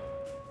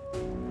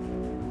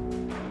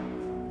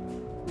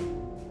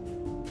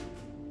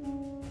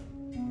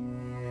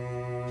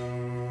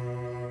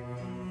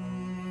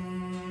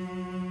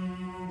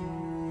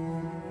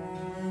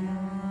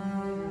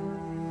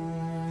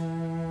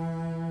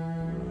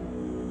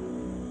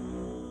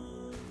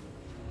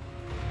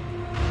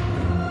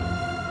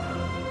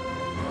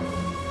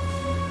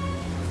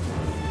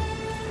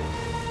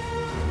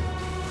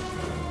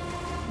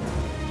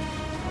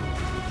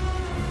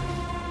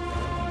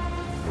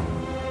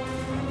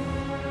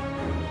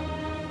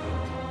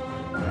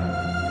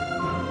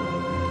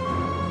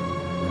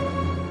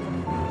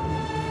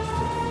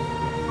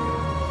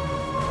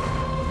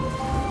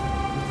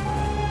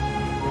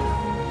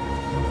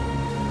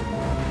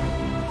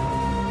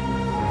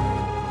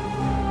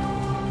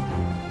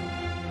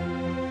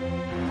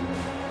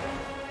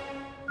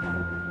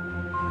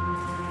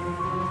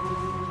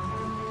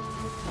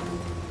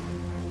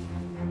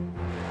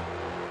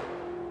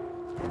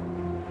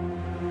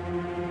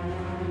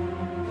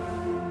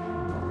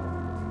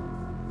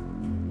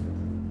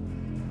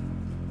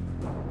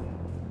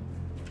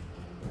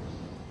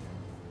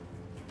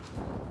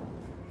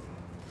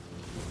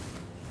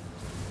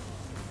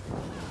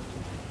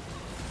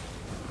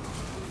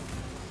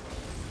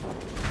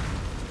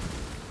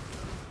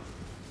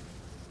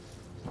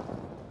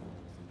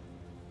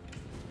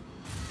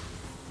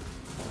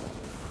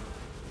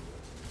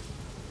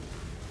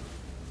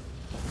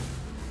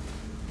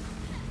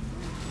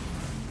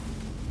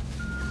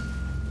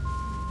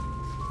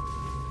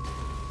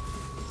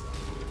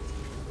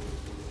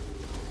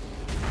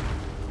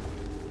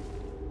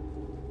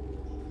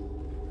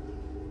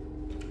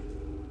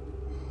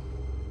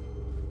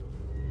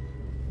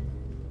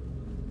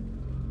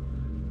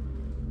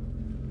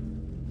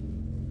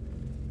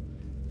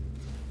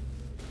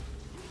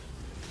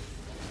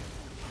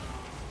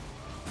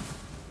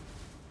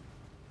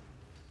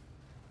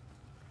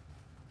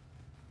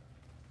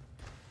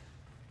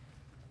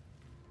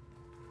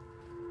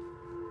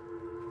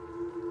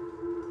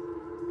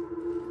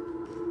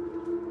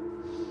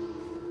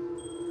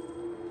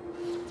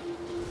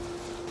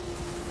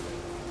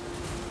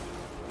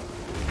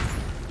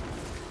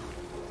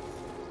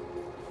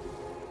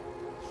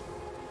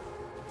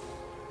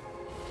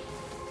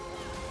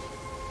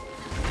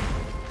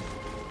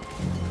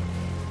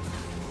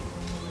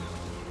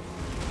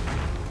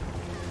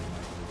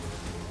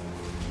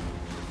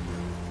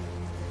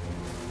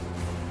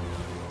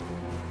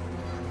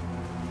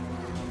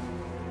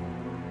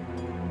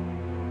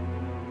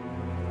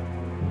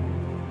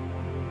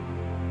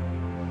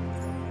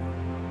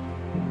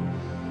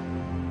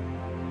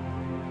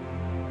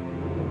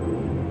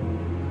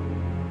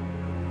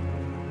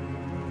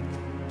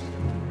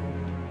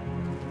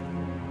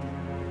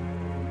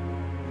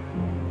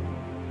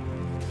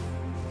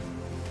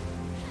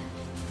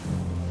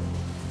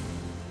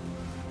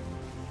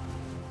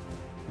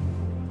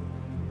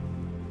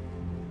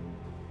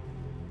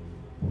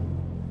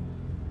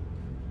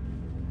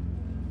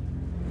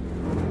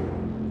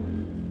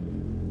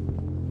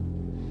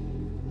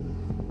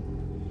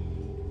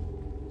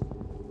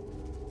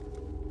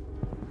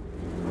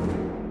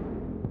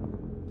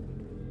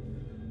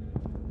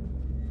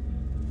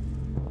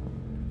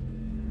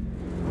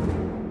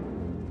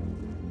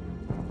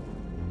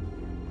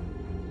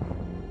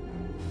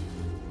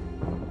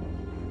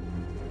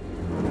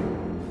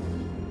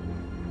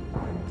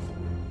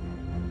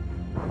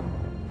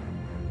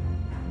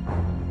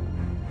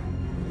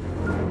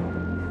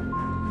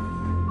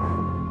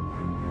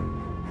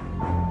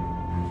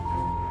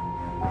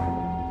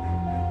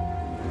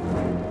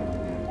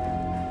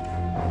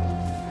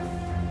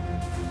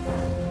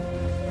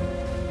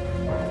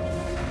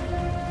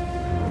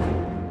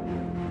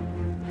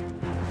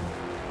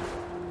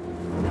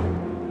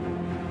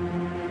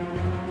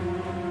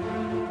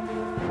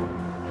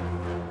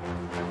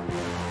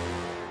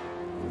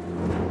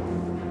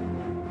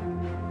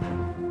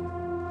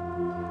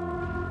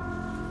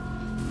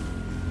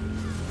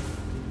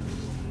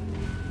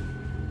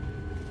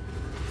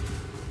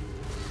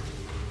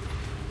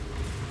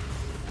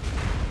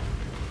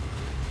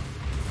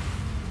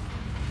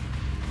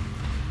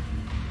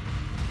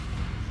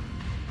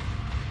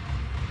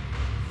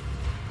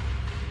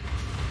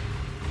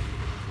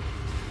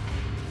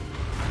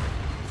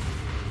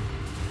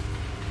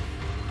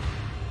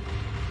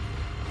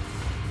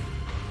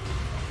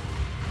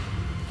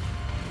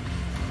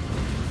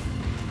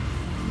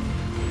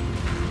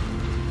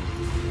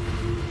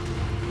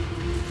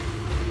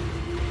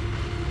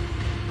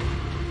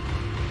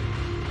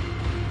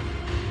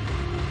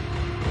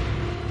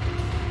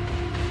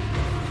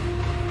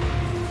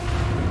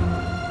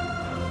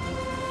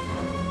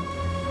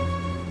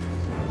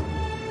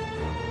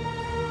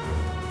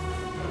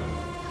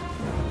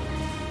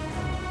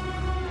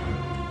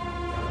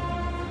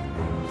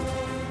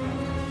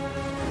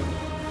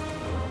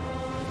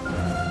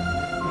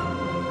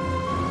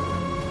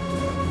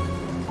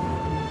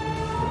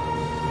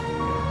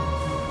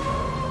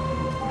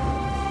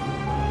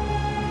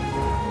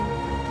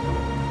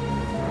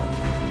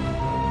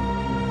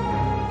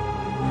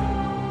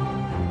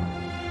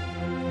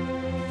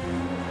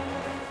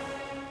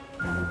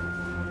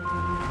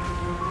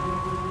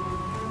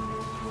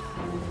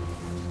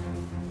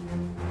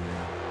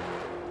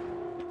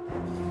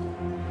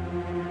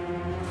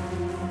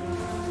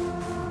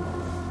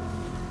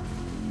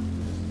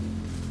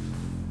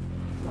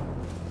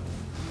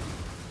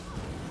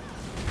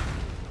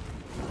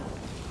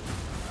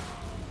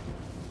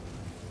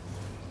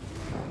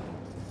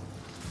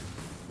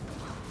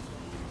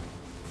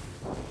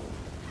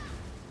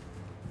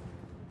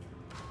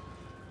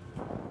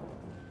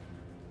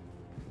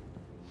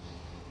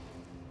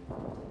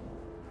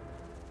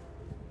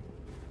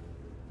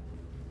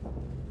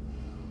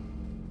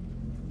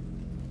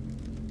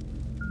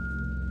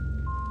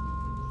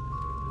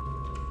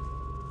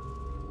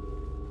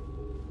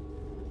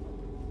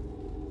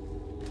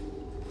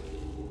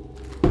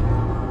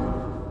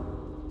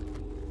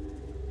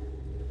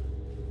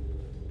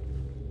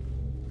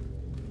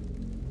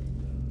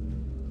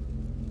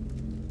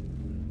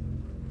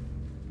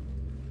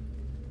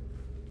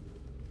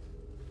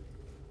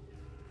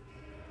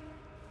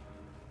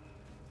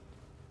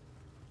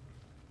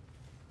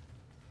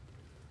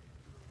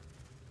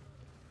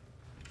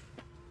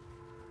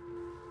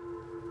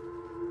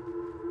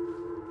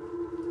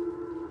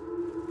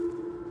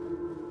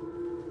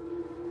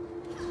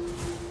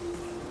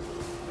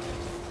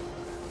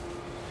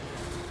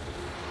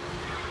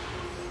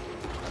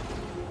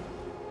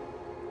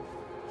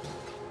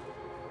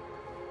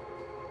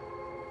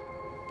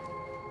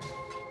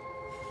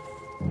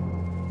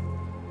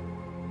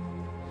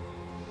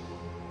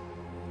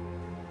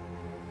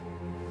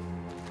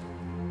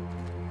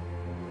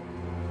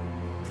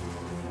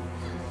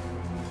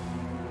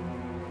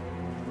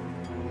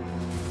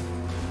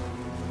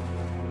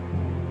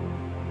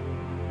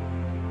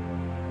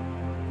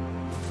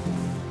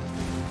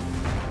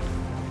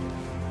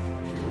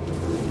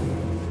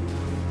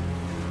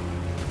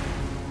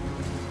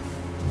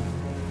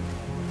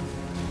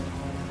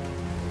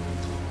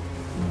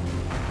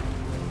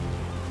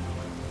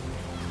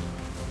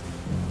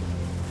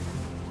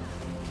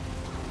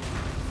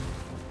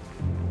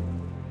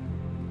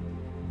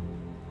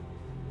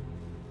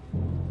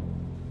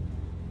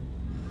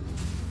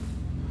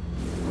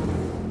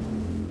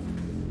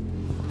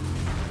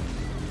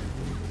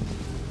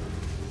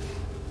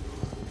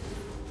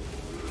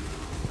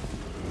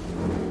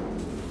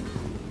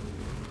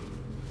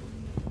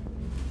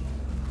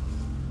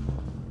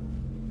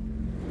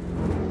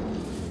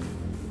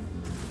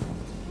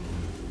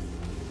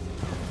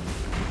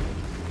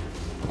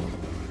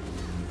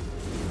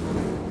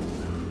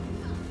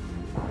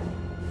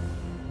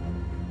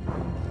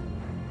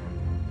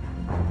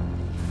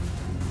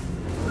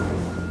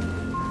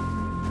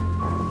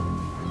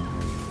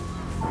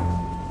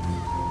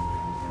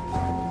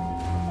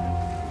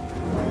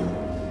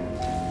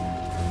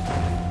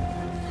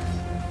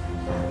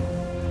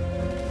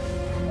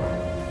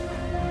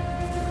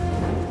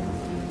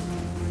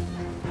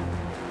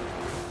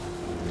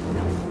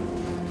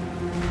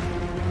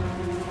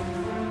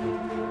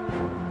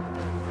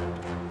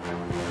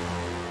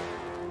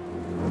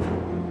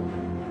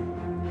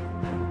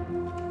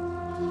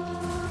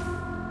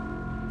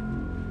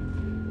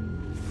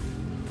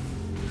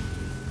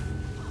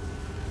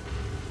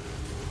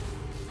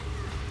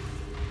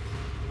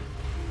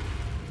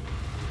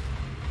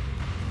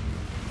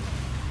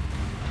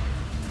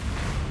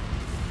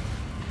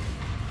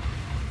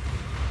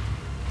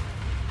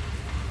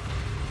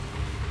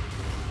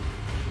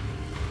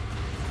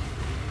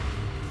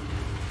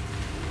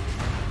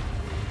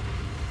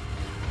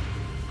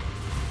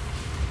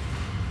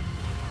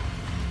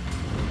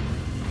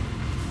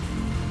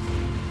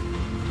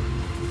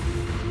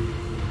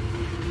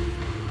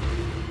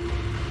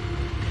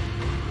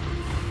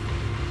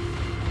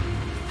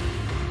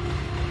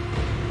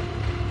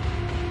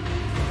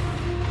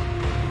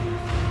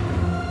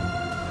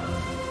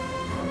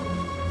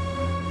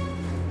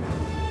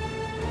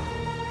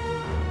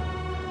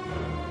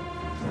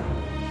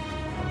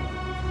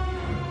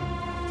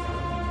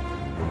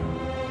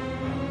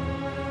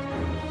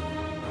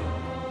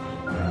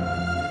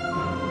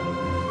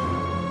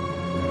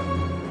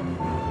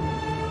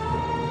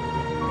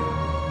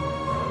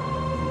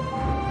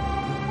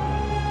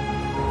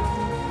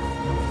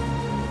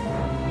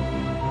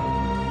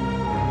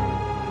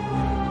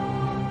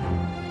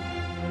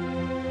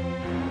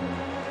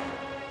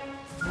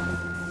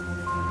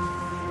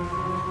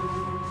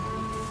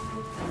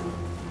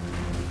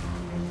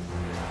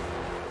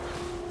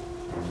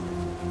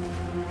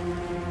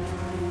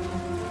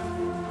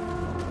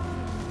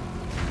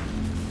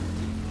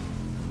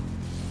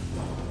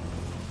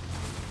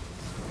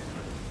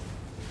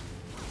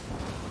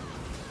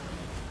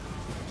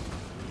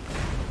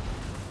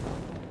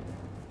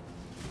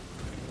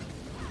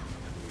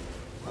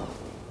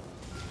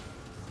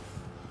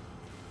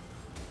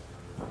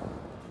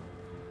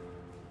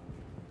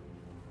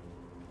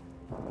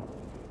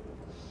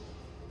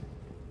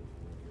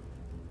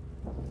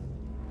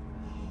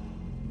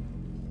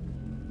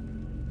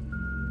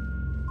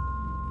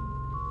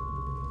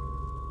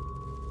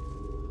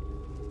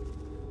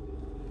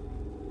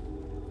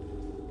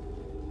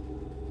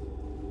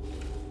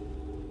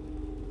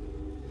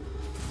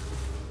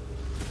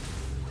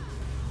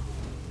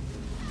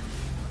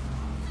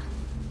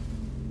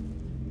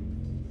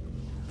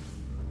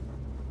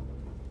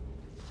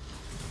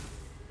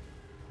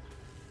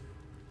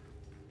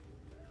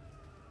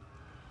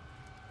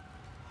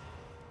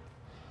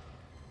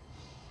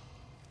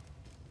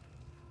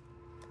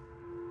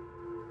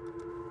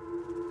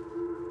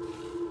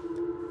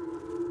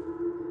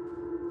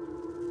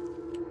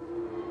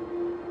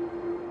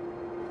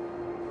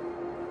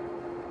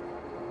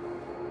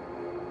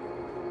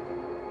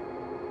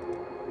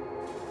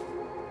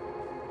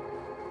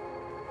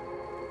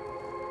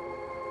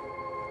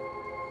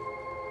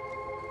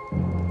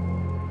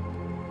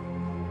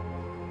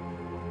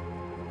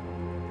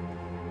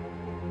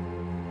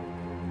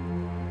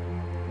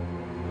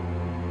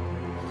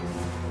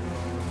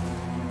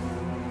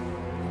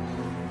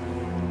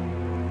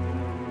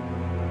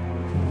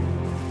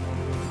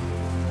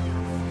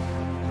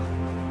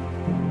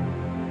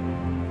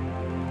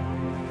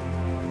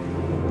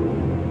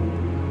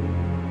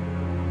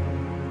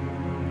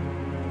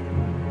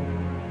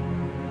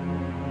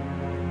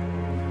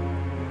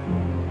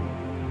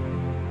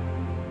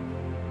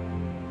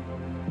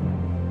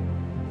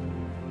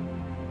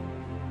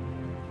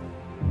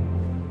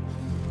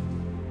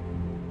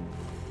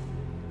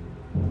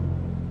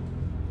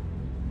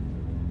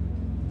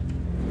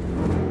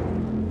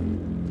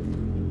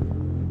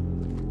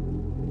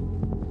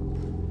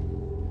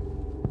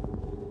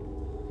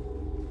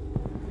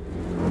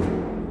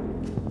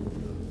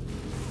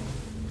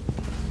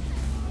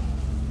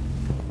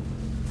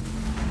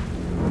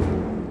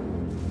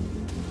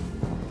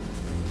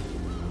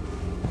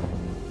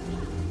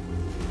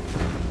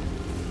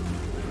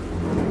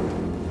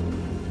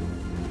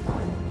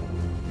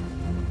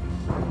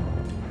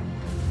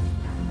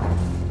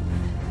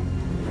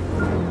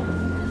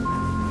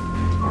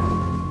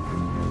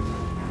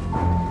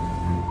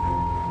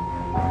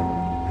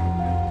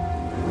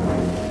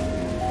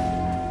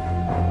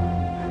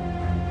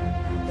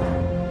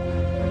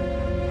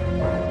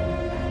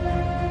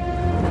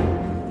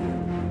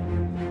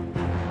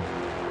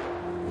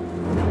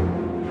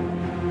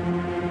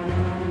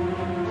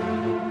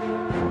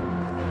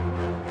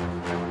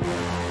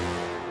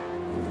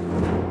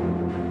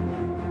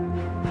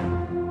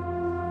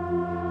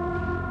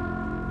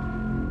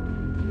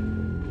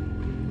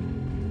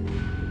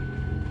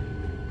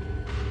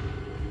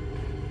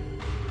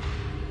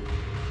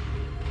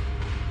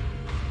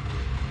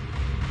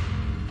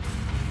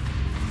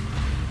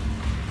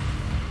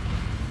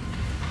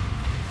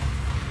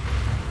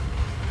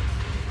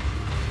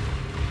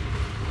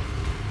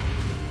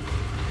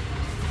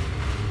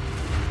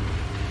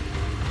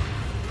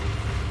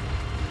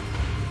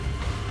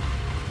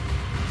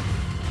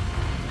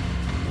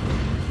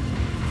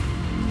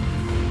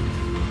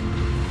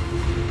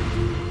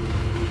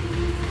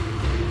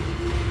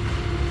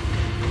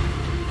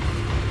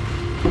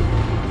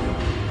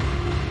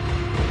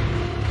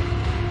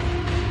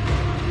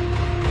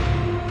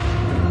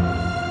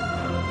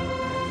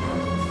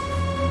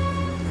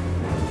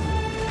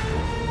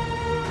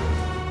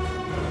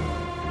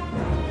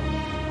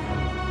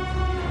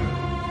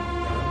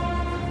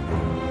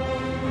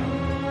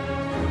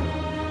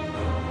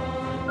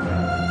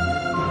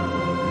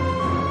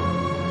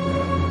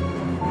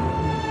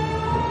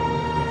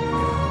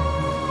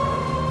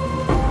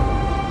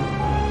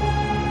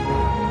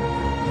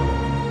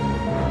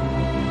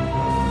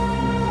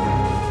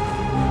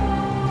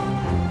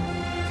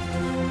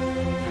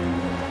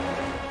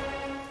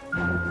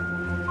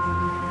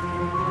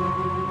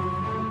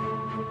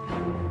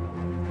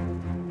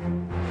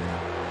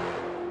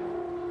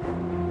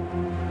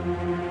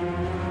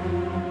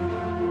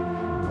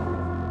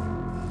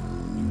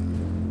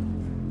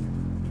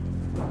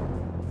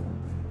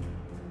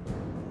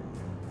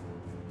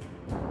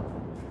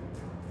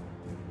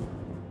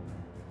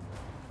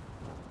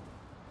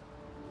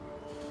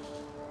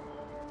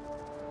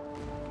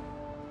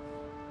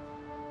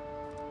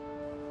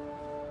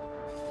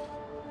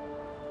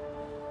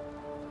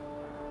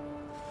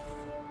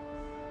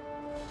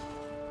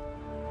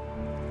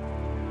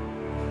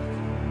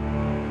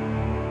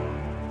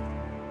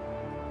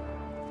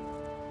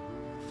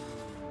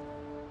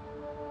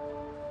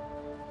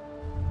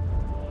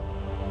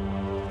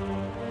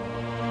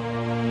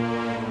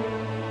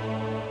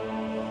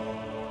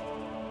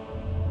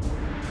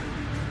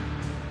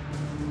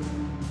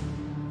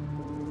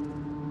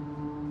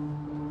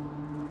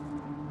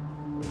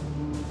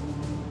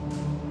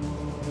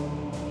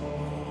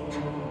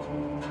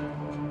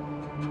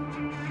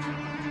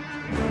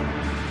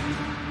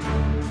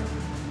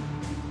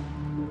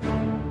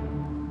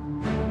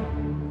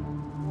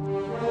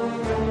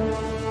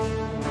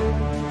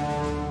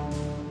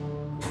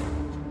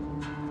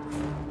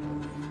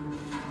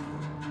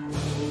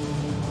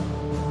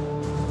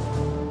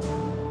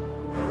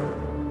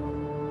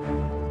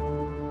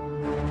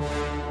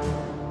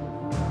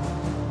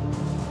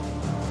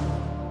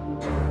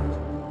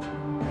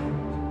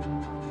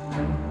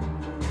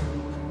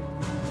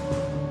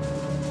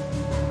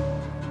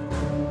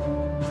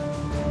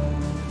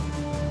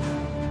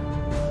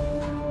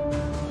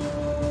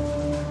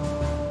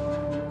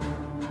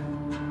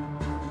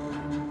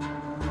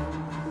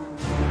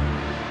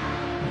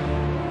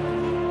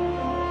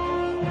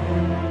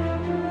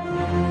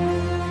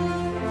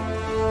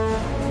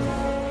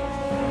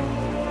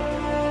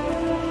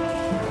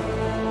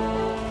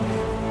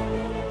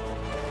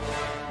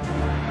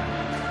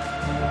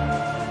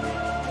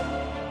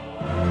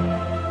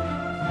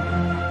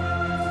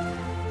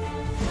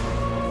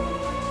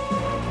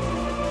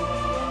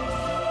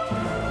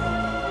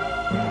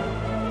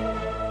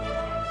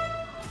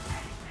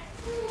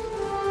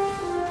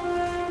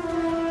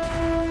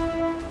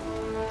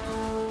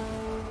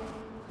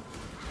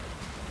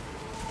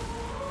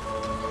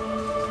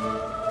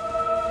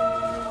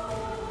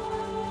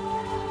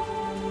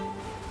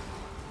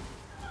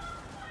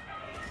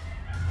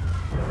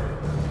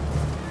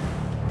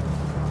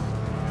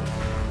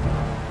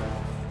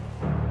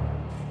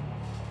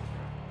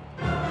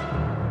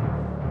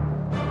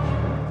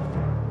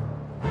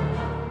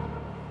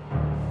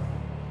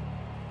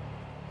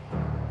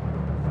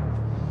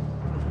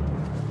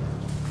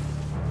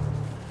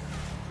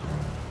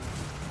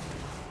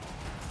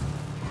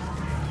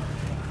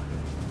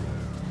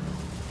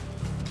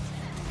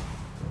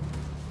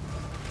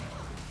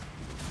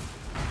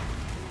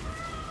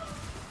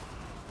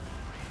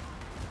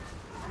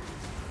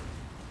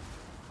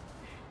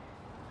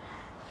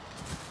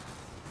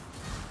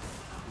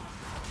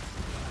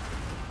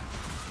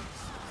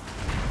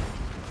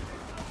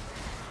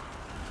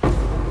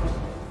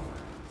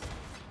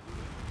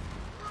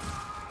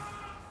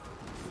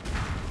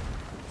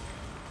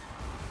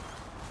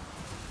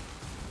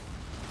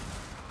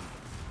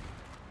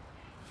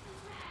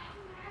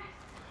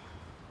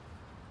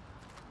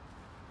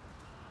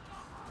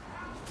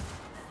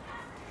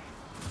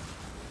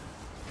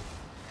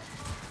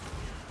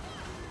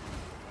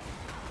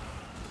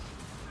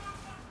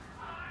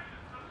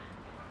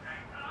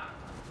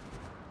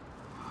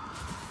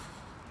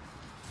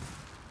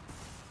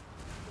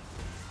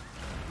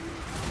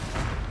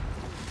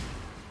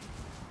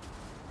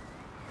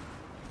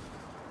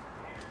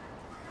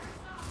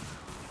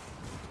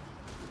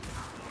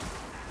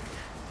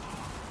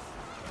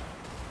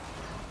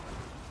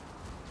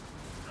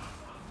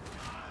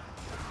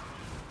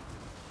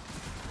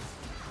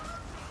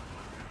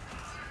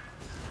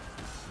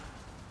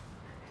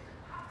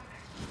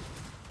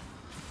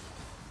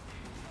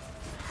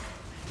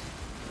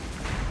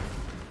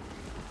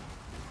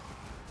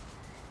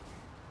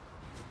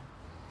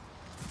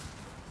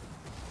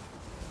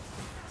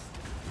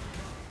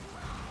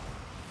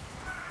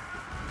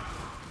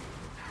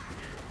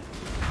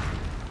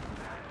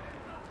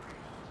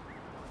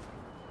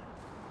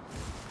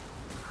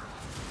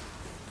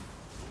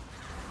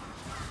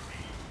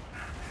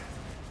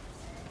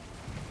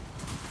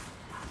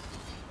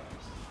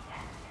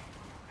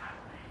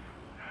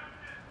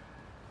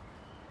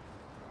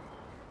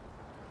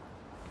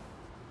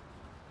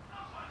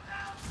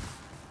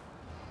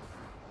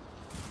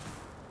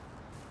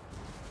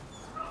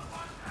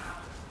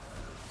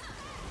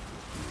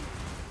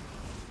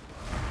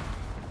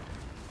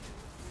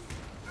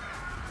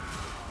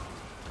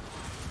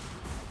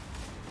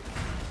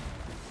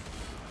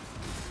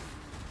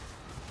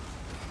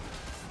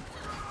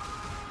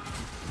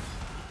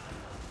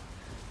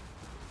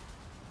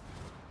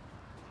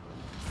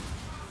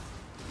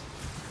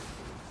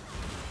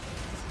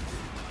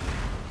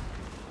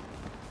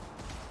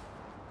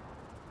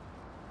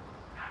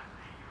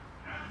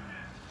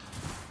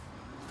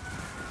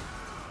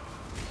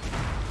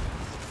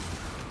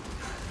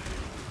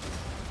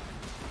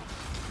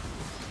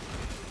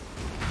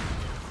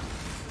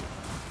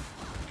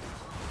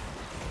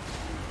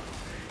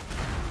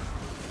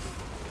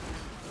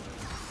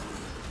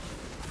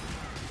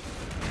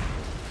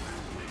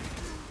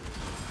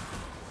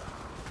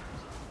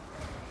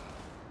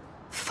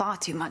 far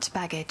too much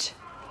baggage.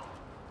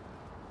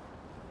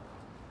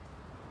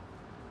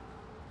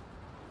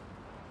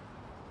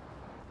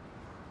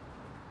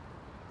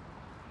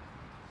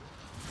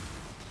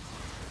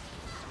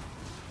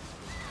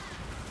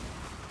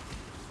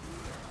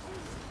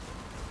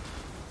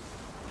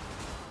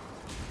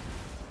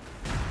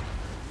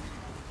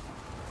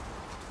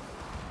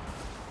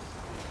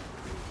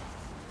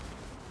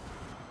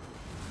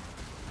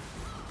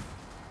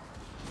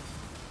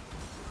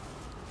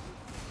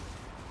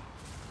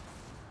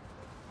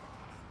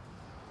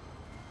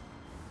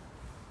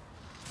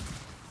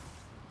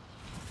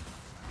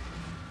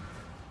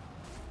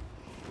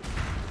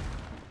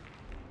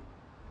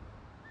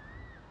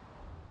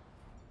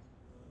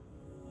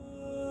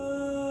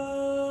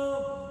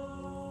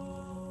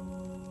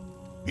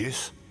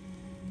 Yes?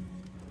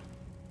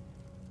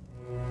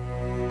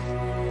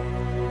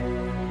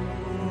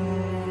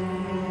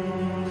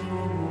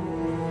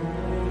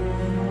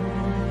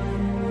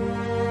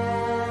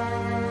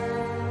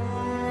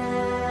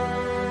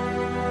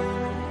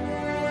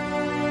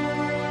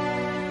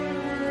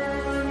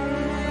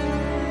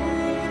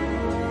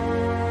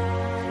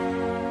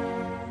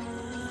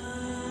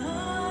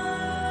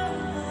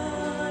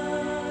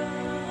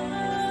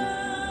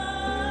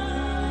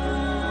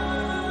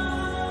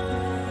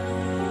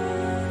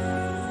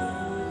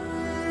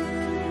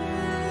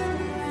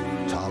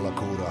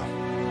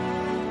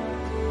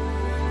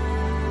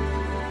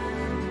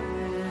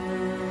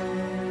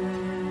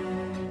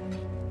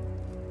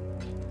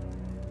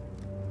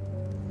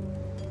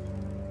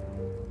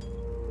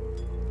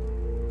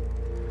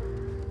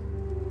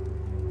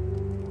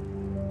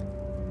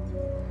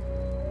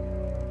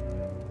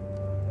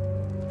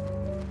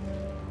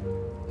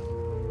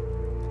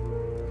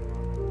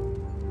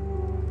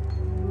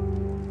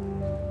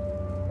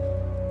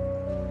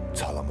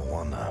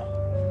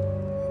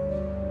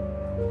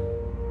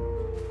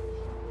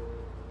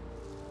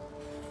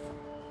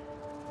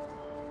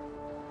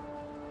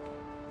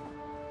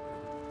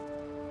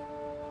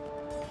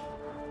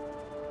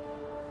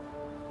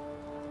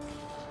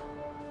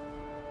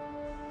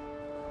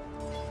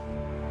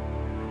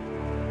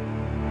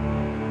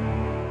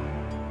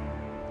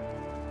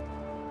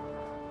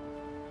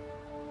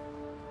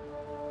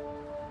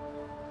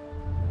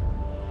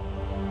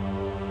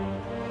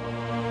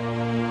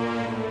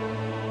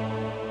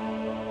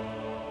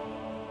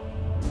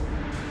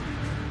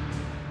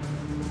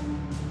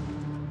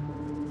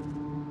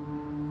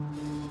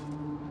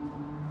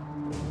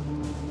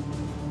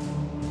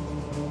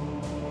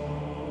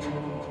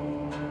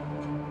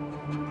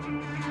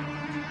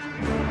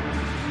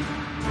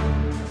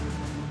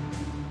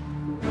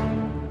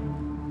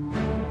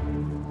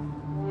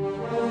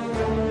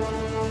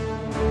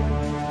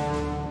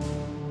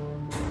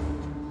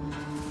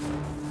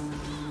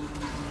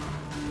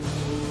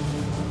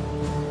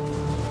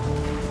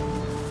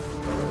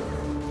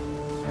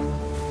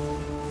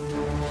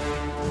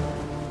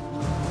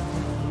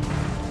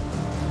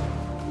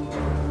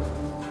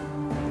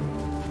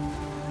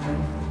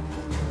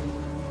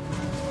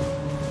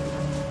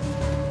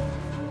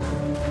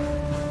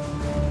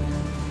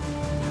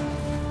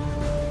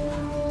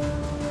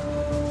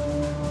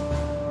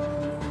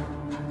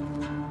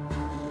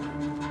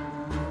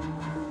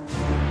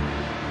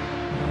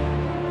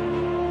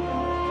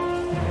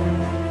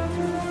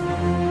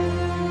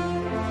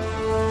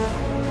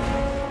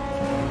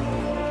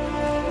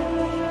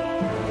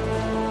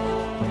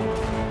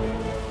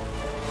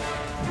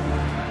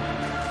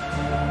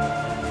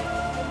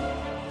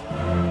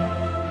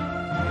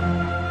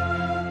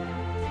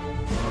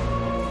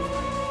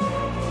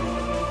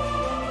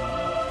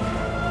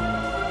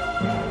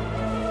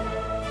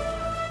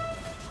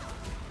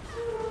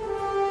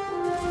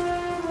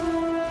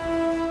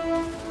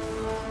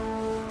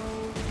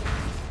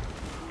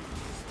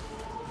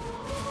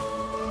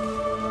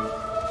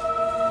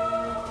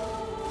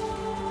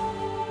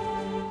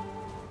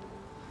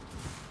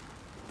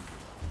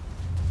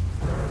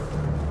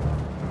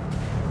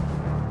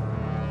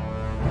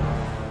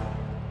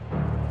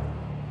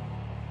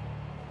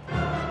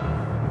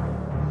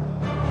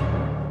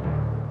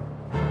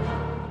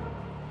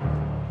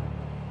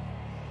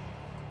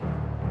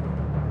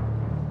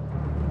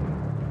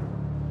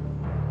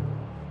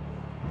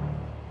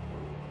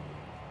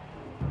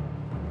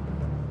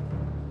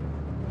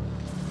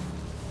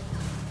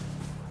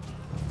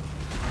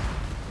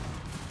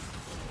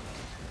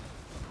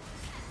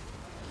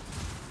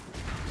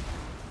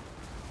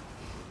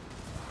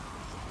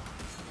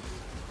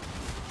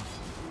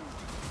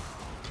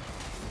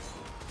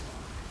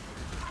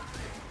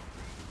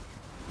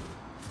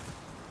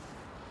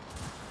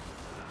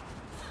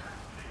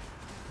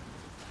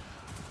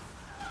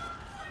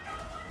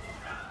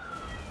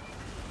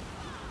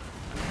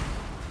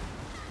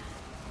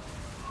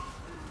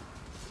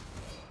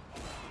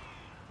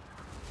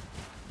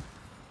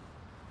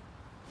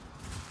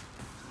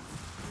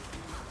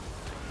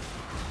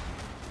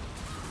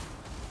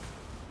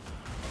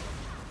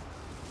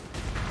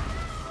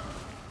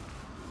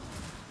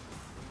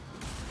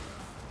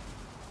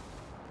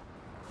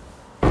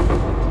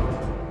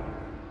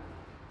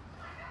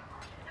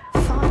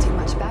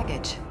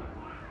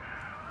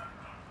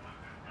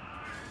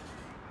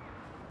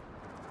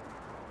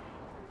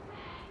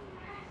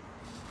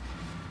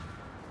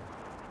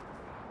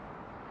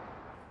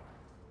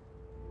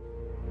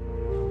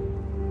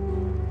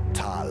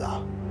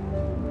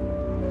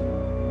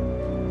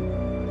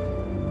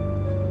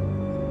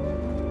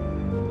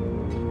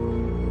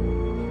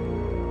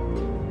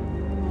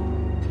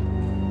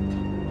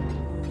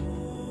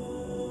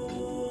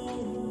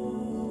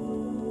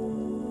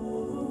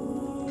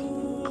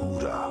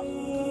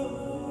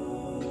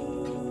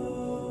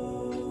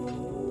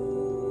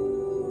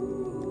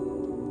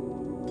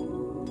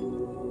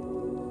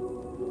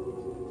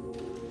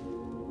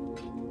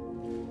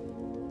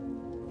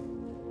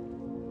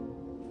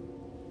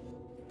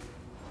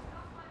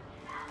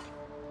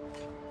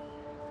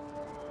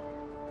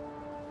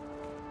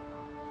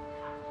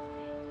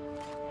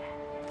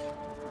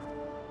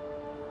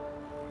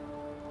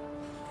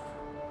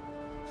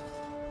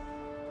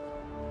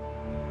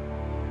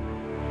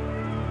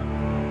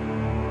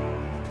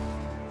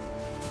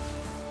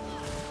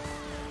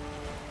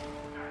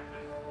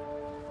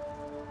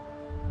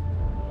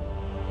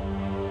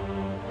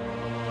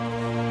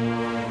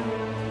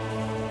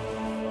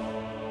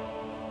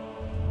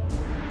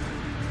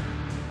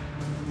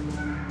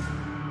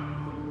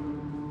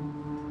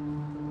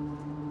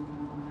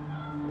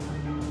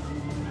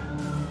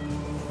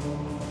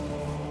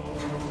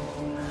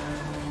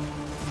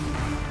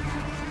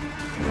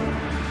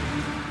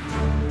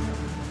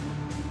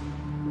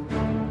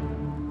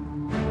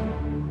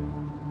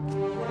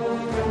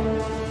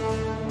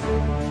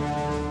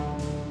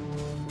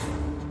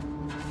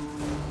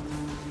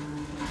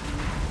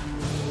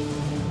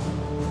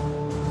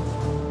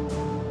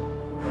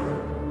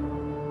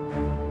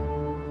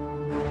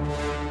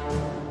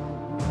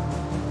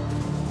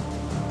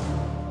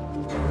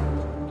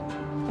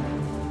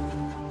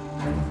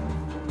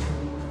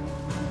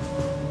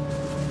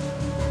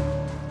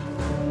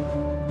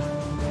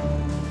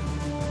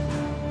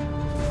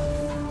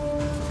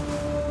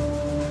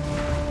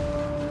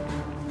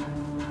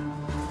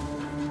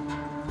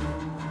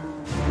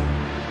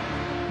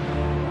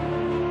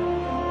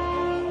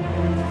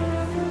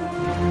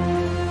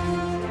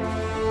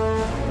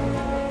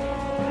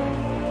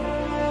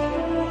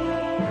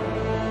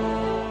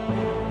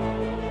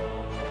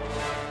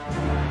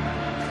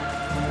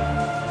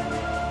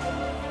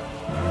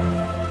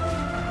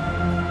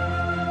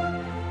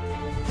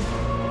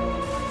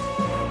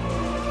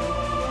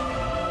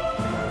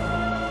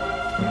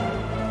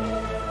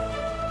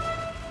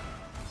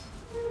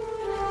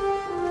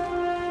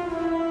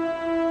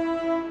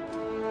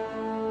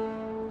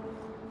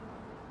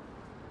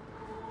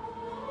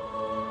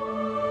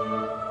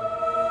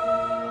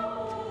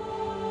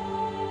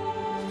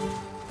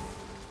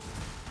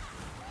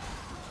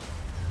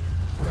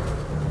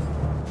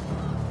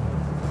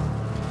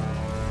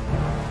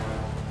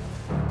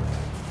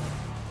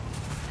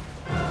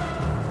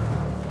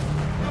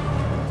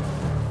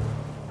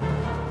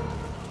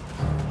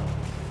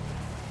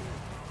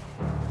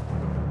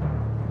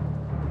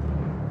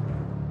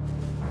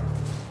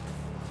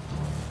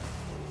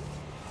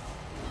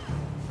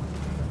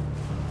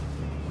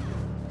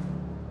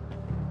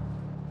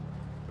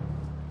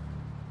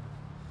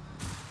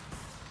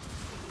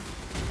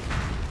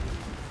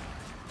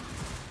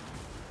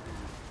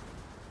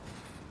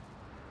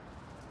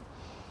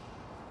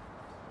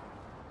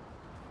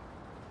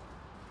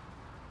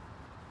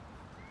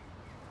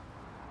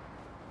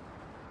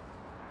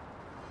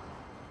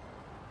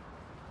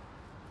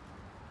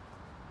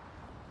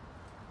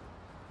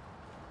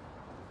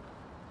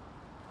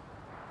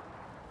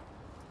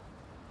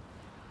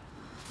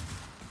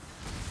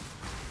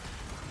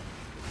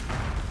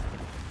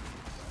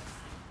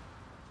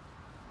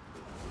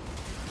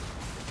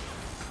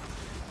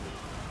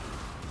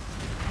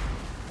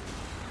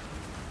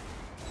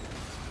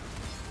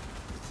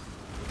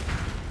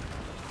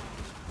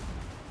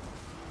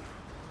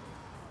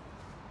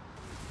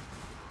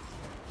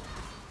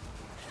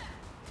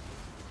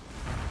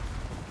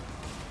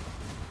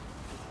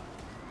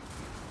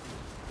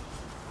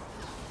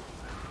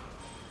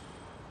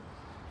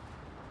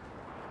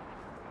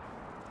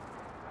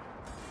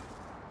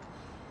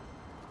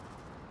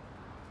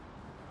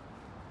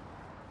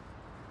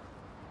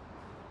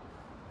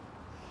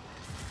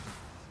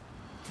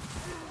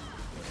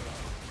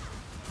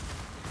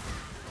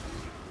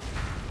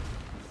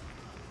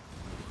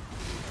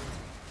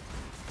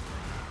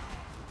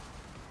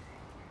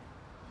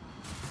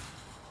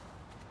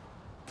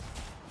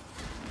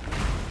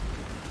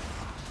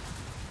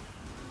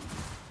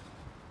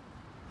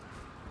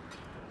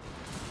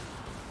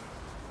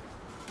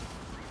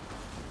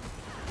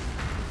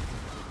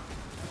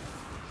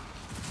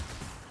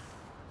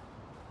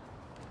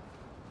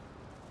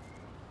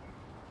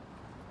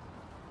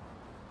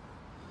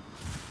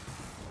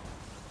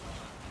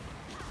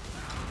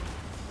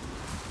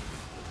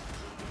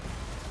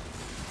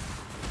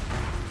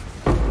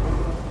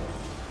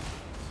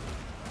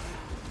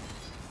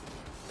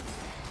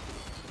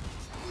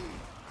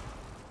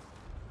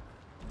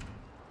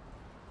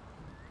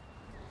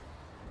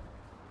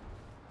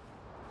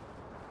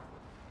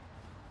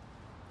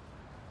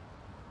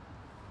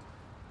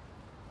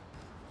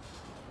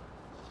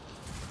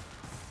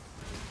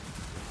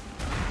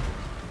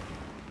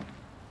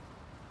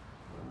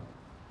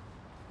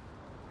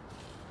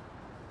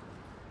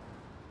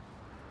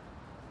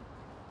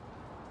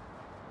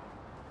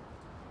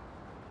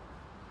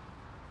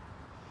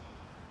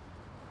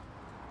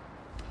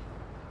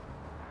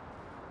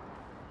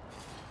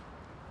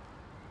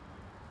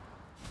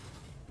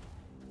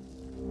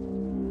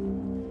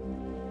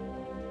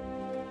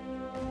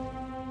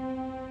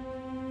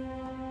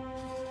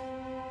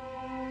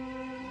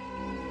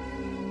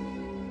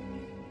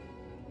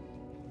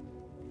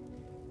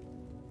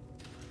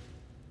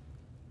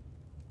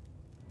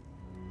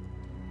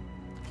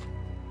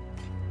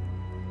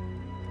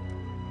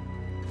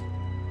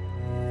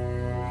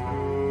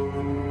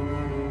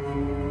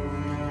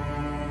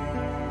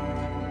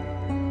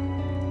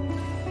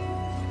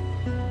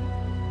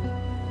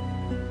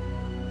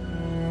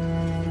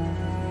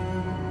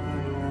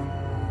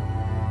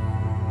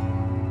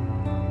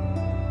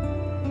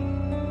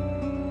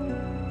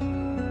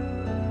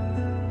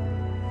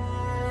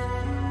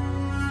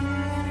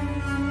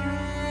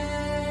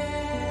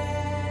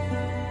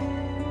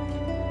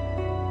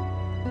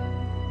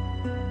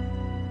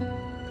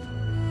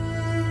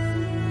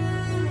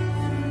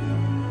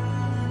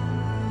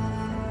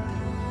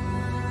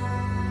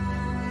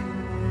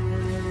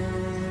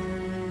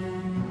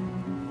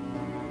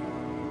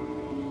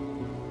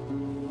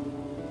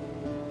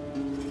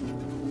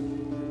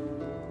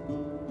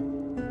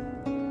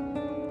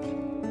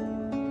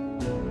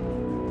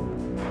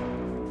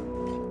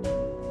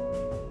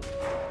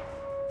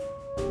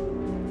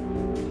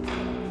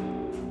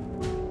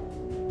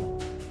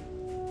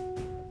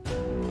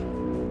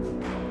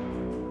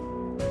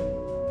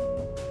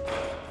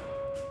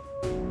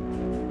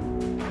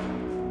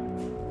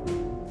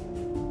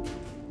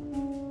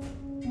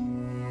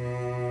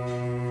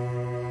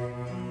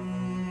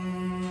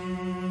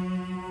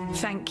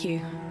 Thank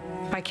you.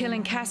 By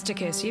killing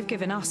Casticus, you've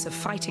given us a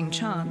fighting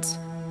chance.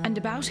 And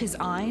about his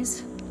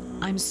eyes,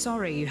 I'm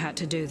sorry you had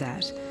to do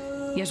that.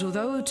 Yet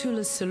although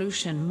Utula's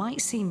solution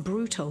might seem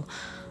brutal,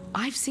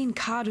 I've seen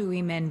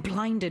Karui men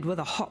blinded with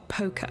a hot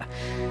poker,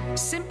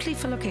 simply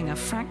for looking a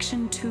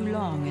fraction too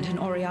long at an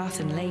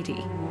Oriathan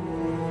lady.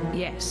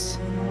 Yes,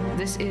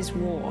 this is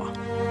war.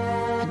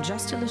 And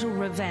just a little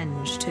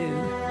revenge, too.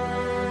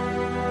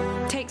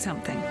 Take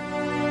something.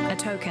 A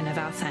token of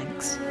our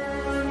thanks.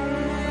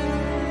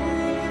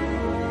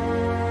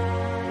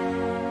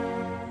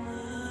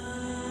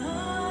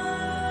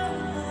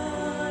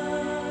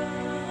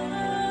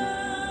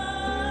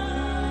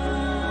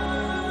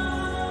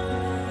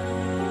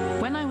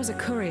 When I was a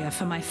courier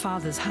for my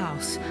father's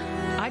house,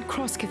 I'd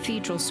cross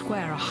Cathedral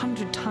Square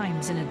 100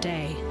 times in a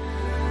day.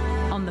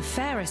 On the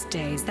fairest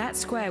days, that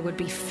square would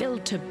be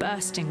filled to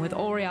bursting with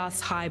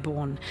Oriath's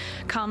highborn,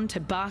 come to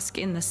bask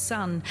in the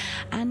sun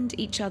and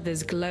each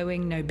other's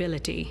glowing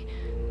nobility.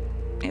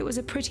 It was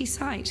a pretty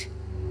sight,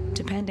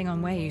 depending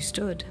on where you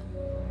stood.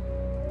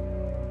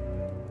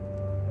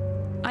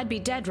 I'd be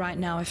dead right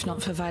now if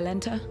not for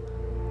Violenta.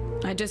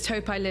 I just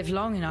hope I live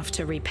long enough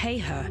to repay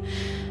her.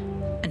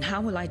 And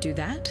how will I do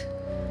that?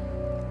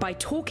 By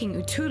talking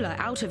Utula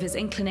out of his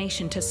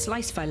inclination to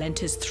slice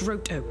Violenta's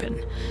throat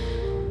open.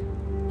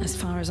 As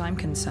far as I'm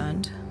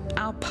concerned,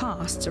 our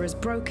pasts are as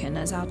broken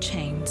as our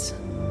chains.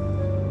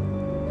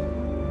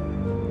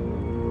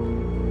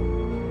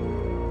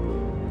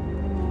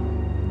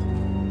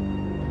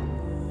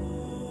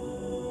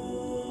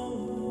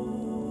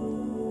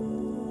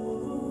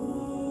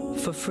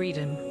 For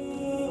freedom.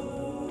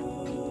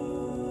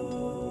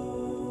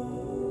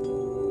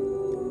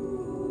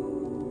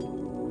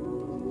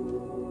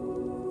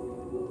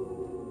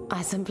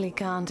 I simply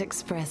can't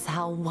express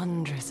how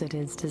wondrous it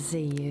is to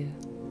see you.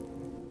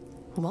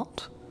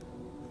 What?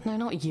 No,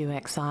 not you,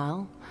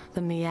 Exile.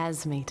 The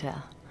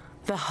miasmeter.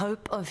 The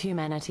hope of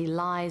humanity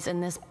lies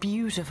in this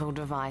beautiful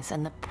device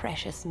and the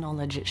precious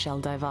knowledge it shall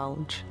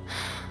divulge.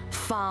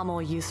 Far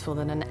more useful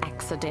than an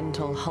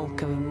accidental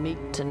hulk of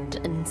meat and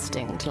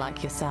instinct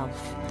like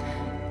yourself.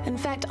 In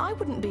fact, I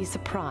wouldn't be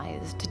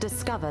surprised to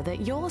discover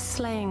that your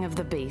slaying of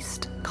the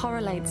beast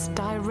correlates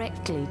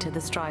directly to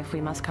the strife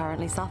we must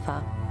currently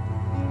suffer.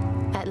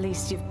 At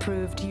least you've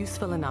proved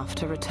useful enough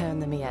to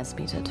return the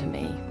miasmeter to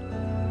me.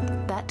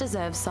 That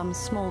deserves some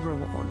small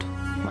reward,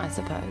 I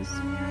suppose.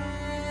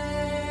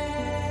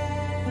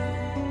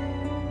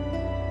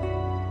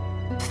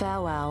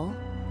 Farewell.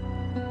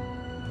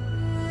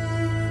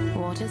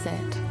 What is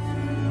it?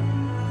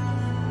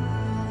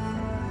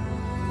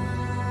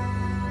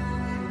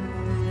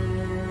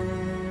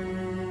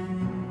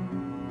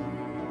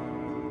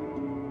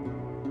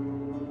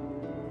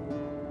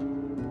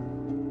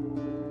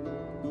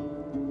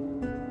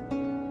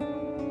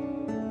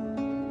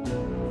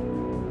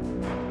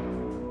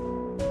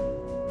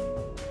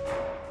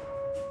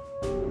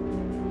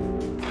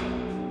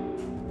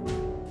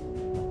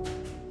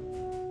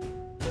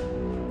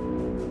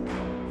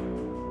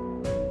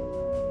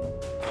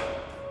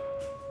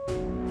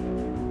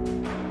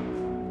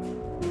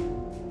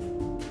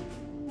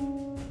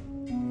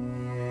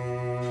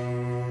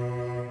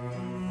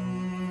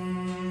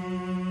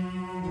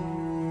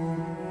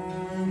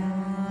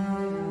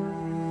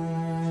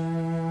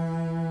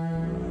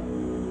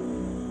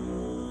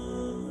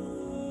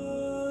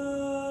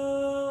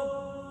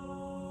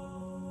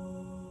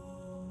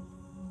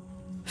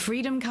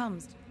 Freedom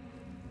comes.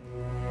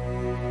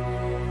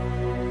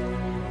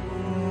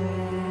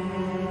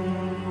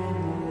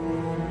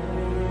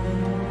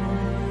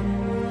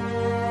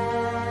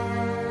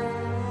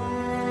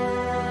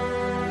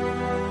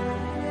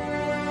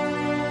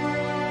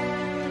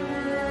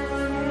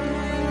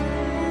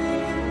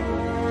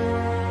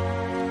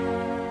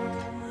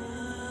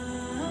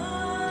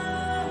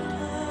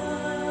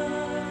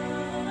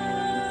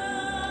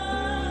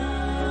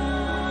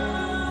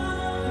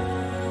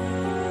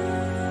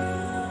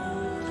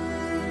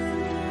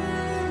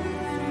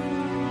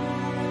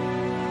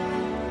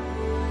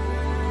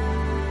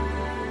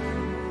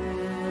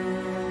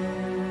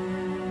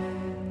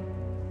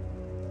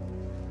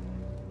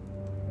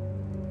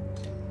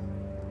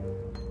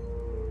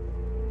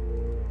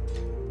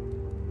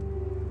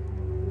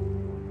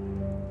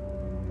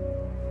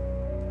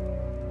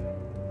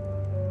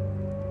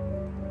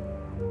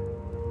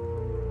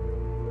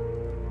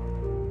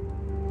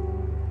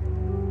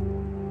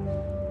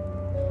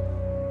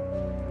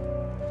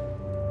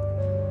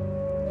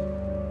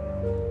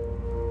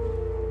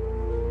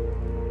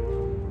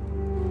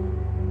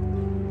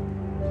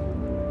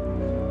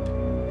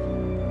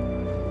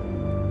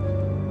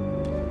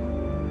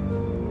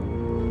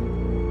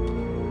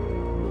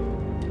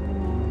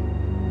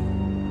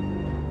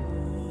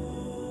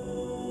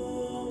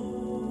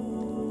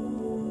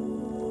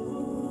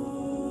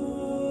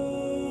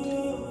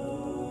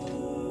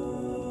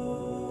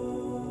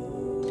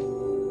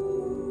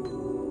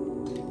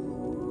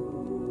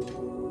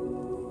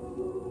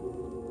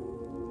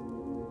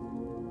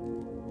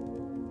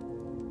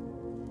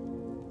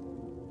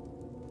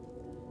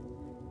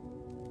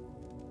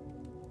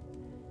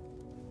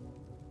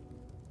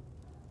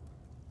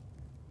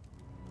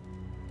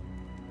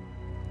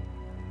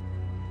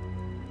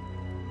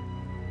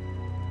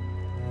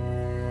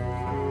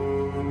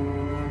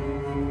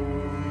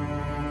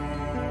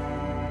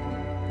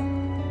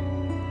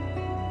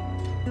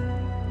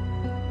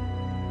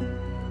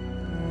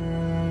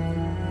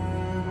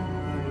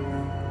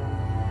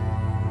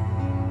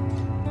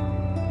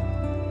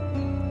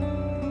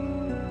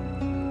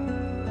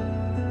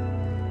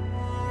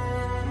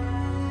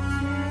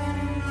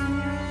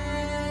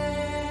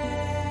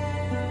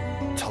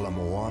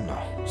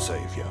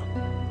 savior.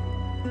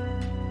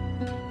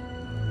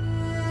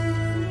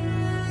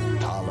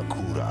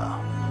 Talakura.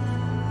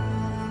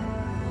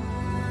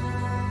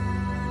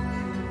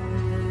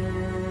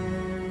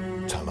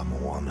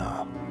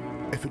 Talamoana.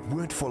 If it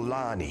weren't for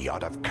Lani,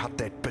 I'd have cut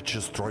that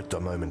bitch's throat the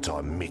moment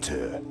I met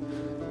her.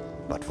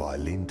 But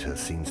Violenta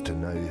seems to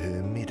know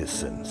her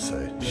medicine,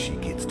 so she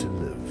gets to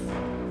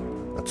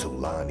live. Until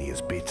Lani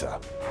is better.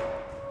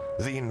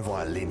 Then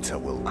Violenta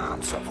will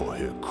answer for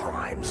her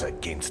crimes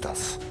against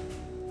us.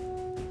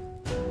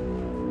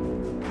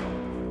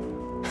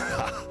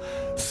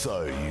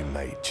 So you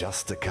made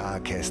just a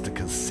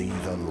Carcastica see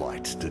the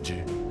light, did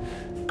you?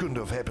 Couldn't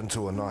have happened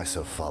to a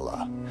nicer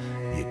fella.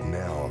 Yet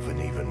now I've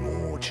an even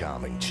more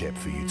charming chap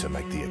for you to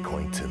make the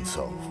acquaintance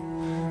of.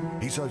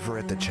 He's over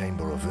at the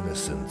Chamber of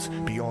Innocence,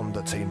 beyond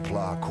the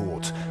Templar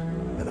Court,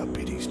 and I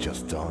bet he's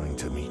just dying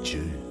to meet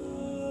you.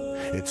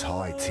 It's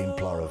High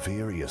Templar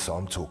Avarius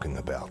I'm talking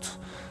about.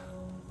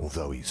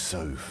 Although he's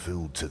so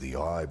filled to the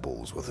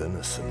eyeballs with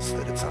innocence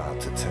that it's hard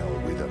to tell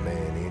where the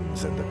man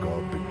ends and the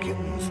god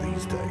begins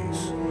these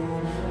days.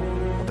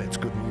 Well, that's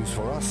good news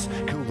for us.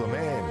 Kill the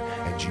man,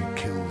 and you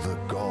kill the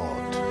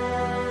god.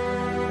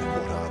 And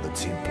what are the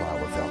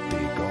Templar without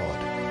their god?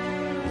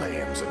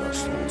 Lambs in a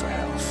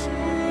slaughterhouse.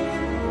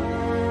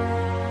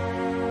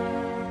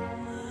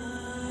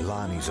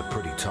 Lani's a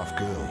pretty tough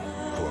girl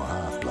for a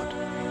half-blood.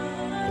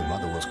 Her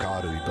mother was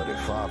Karu, but her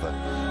father,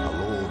 a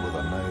lord with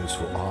a nose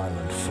for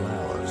island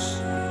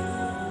flowers.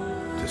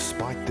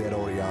 Despite that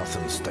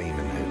Oriathan stain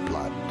in her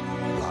blood,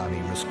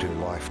 Lani risked her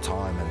life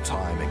time and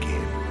time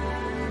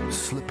again,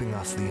 slipping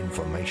us the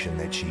information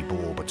that she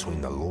bore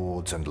between the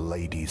lords and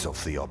ladies of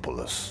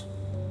Theopolis.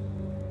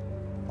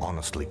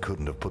 Honestly,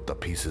 couldn't have put the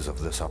pieces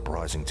of this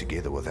uprising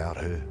together without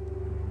her.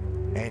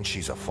 And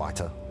she's a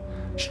fighter.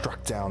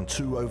 Struck down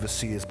 2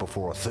 overseers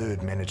before a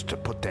third managed to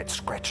put that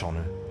scratch on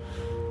her.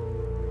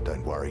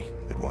 Don't worry,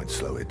 it won't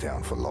slow her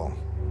down for long.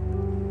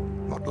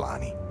 Not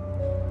Lani.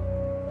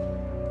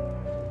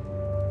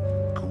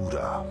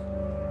 Kura.